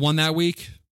was number 1 that week?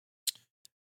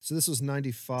 So this was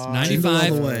 95. 95. Jingle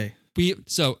all the way.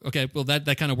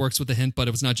 That kind of works with the hint, but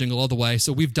it was not Jingle All the Way.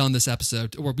 So we've done this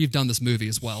episode, or we've done this movie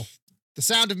as well. The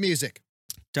Sound of Music.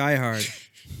 Die Hard.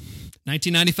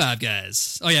 1995,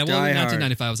 guys. Oh yeah, well, Die Hard.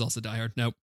 1995 was also Die Hard.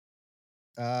 Nope,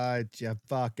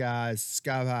 Fuck guys.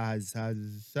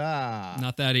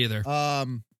 not that either.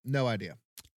 No idea.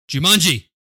 Jumanji.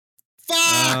 Fuck!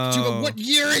 Oh. What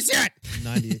year is it?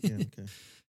 98. Yeah, okay.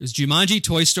 It was Jumanji,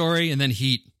 Toy Story, and then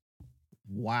Heat.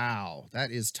 Wow,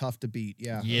 that is tough to beat.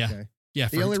 Yeah. Yeah. Okay. Yeah,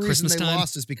 The for only reason Christmas they time.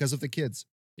 lost is because of the kids.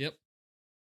 Yep.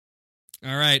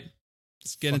 All right,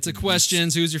 let's get into Fucking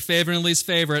questions. Who's your favorite and least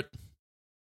favorite?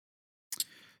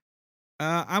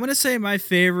 I'm gonna say my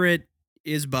favorite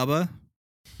is Bubba.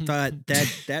 Thought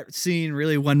that scene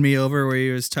really won me over where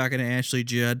he was talking to Ashley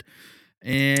Judd,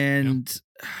 and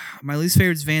my least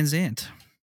favorite is Van Zandt.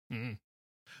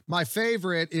 My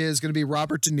favorite is going to be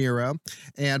Robert De Niro,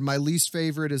 and my least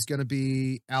favorite is going to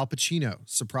be Al Pacino,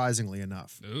 surprisingly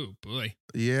enough. Oh boy.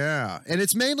 Yeah. And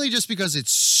it's mainly just because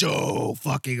it's so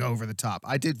fucking over the top.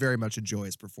 I did very much enjoy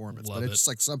his performance, Love but it's it. just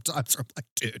like sometimes I'm like,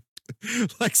 dude,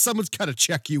 like someone's got to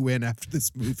check you in after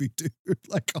this movie, dude.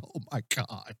 Like, oh my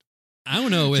God. I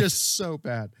don't know if Just so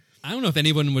bad. I don't know if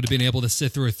anyone would have been able to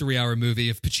sit through a 3-hour movie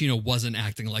if Pacino wasn't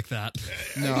acting like that.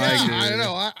 No, Yeah, I agree. I don't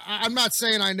know. I'm not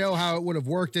saying I know how it would have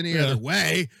worked any other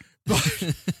way,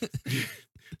 but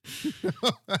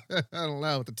I don't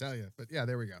know what to tell you, but yeah,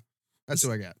 there we go. That's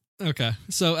who I got. Okay.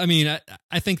 So, I mean,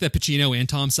 I think that Pacino and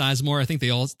Tom Sizemore, I think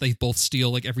they both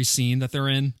steal like every scene that they're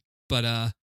in.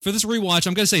 But for this rewatch,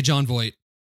 I'm going to say John Voight.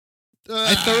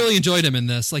 I thoroughly enjoyed him in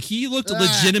this. Like, he looked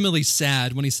legitimately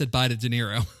sad when he said bye to De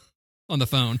Niro on the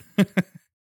phone.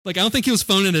 Like, I don't think he was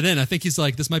phoning it in. I think he's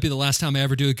like, this might be the last time I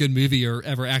ever do a good movie or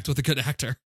ever act with a good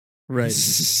actor. Right.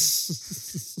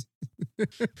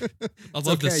 I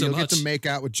love this so You'll much. get to make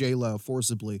out with J-Lo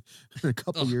forcibly in a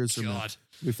couple years from now.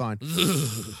 We'll be fine.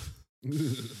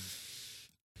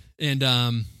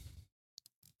 And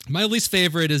my least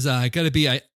favorite is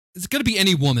it's gotta be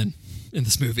any woman in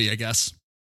this movie, I guess.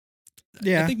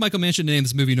 Yeah. I think Michael Mann should name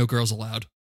this movie No Girls Allowed.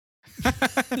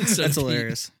 That's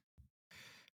hilarious.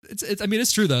 I mean,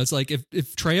 it's true though. It's like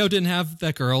if Trejo didn't have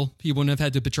that girl, he wouldn't have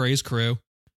had to betray his crew.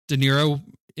 De Niro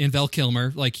and Val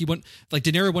Kilmer, like De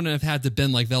Niro wouldn't have had to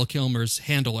been like Val Kilmer's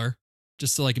handler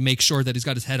just to like make sure that he's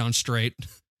got his head on straight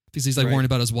because he's like worrying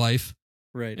about his wife.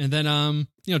 Right. And then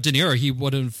De Niro, he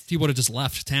would have just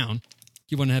left town.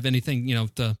 He wouldn't have anything,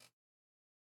 to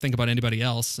think about anybody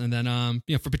else. And then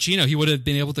for Pacino, he would have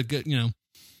been able to get,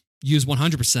 use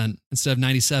 100% instead of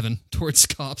 97 towards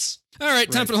cops. All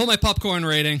right, time for the Hold My Popcorn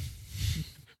rating.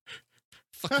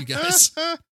 Fuck you guys.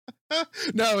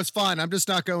 No, it's fine. I'm just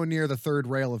not going near the third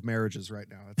rail of marriages right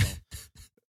now. That's all.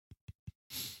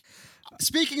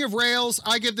 Speaking of rails,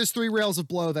 I give this 3 rails of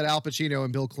blow that Al Pacino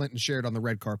and Bill Clinton shared on the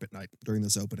red carpet night during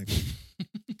this opening.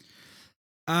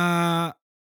 My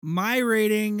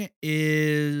rating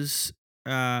is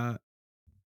 3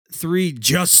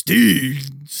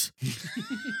 Justines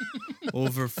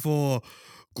over 4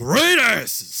 great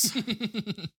asses.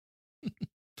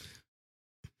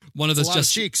 One of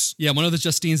those cheeks. Yeah, one of the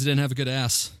Justines didn't have a good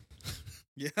ass.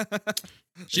 Yeah.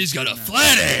 She's got a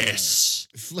flat ass.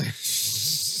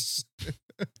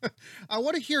 I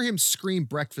want to hear him scream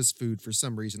breakfast food for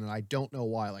some reason, and I don't know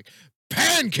why. Like,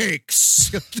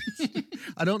 pancakes!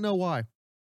 I don't know why.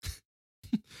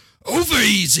 Over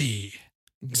easy.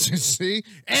 See?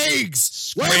 Eggs!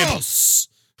 Scrambled.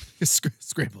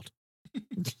 Scrambled.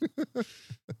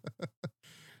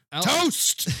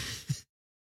 Toast!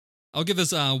 I'll give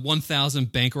this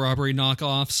 1,000 bank robbery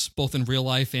knockoffs, both in real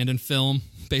life and in film,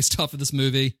 based off of this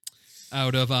movie.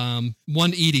 Out of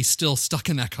one Edie still stuck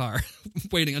in that car,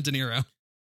 waiting on De Niro.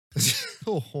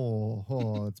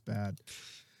 That's bad.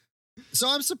 So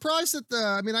I'm surprised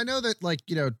that I know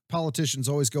that politicians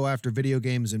always go after video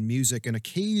games and music and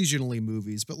occasionally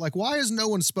movies, but like, why has no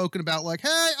one spoken about like,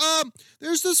 hey,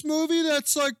 there's this movie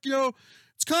that's like,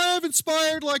 it's kind of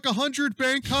inspired like 100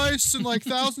 bank heists and like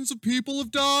thousands of people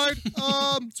have died.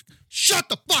 Shut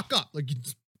the fuck up. Like,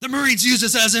 the Marines use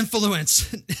this as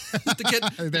influence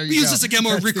use this to get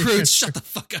more recruits. Shut the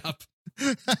fuck up.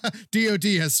 DOD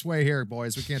has sway here,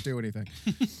 boys. We can't do anything.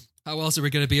 How else are we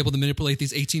going to be able to manipulate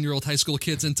these 18-year-old high school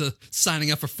kids into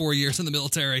signing up for 4 years in the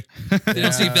military? They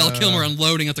don't see Val Kilmer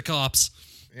unloading at the cops.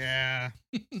 Yeah.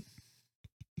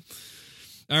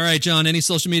 All right, John, any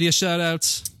social media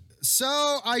shout-outs?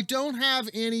 So I don't have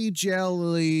any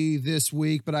jelly this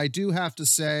week, but I do have to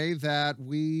say that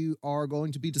we are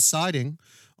going to be deciding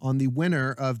on the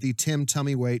winner of the Tim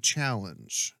Tummyweight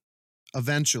Challenge.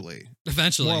 Eventually.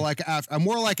 More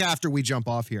like after we jump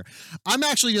off here. I'm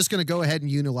actually just going to go ahead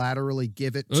and unilaterally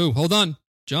give it. Oh, hold on,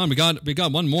 John. We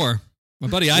got one more. My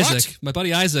buddy Isaac. My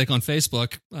buddy Isaac on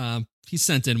Facebook. He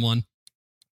sent in one.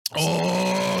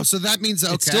 Oh, so that means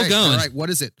okay. It's still going. All right, what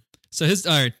is it? So his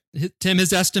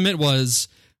estimate was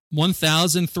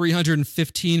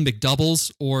 1,315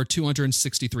 McDoubles or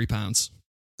 263 pounds.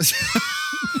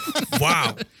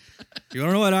 Wow. You want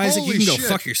to know what, Isaac? Holy you can shit. go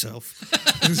fuck yourself.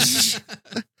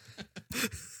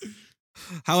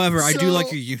 However, I do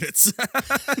like your units.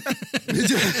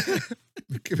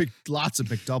 Lots of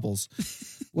McDoubles.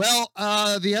 Well,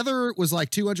 the other was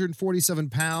like 247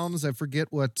 pounds. I forget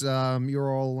what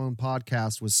Your All Alone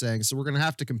podcast was saying. So we're going to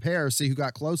have to compare, see who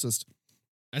got closest.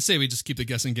 I say we just keep the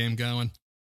guessing game going.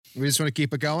 We just want to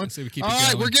keep it going? I say we keep All it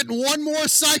right, going. we're getting one more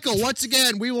cycle. Once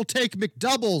again, we will take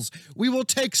McDoubles. We will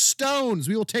take stones.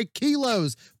 We will take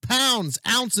kilos, pounds,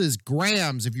 ounces,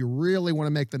 grams. If you really want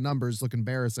to make the numbers look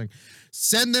embarrassing,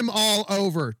 send them all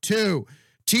over to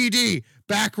TD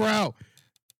Back Row.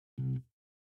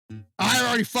 I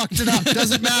already fucked it up.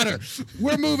 Doesn't matter.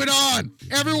 We're moving on.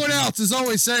 Everyone else, as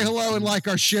always, say hello and like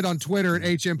our shit on Twitter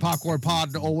at HM Popcorn Pod,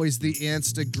 and always the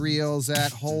Instagreels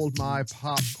at Hold My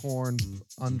Popcorn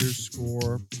 _podcast.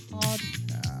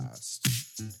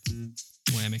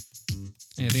 Whammy.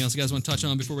 Anything else you guys want to touch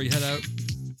on before we head out?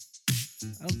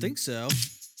 I don't think so.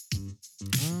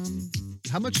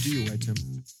 How much do you weigh, Tim?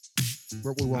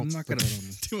 We won't I'm not put gonna- that on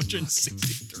the-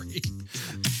 263.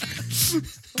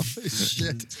 Holy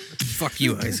shit. Fuck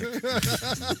you, Isaac.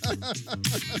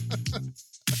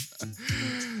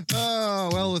 Oh,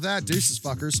 well, with that, deuces,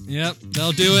 fuckers. Yep,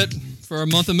 that'll do it for a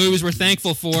month of movies we're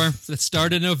thankful for that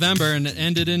started in November and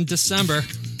ended in December,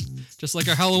 just like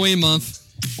our Halloween month.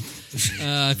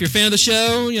 If you're a fan of the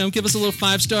show, give us a little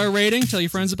 5-star rating, tell your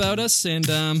friends about us, and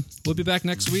we'll be back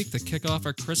next week to kick off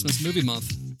our Christmas movie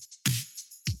month.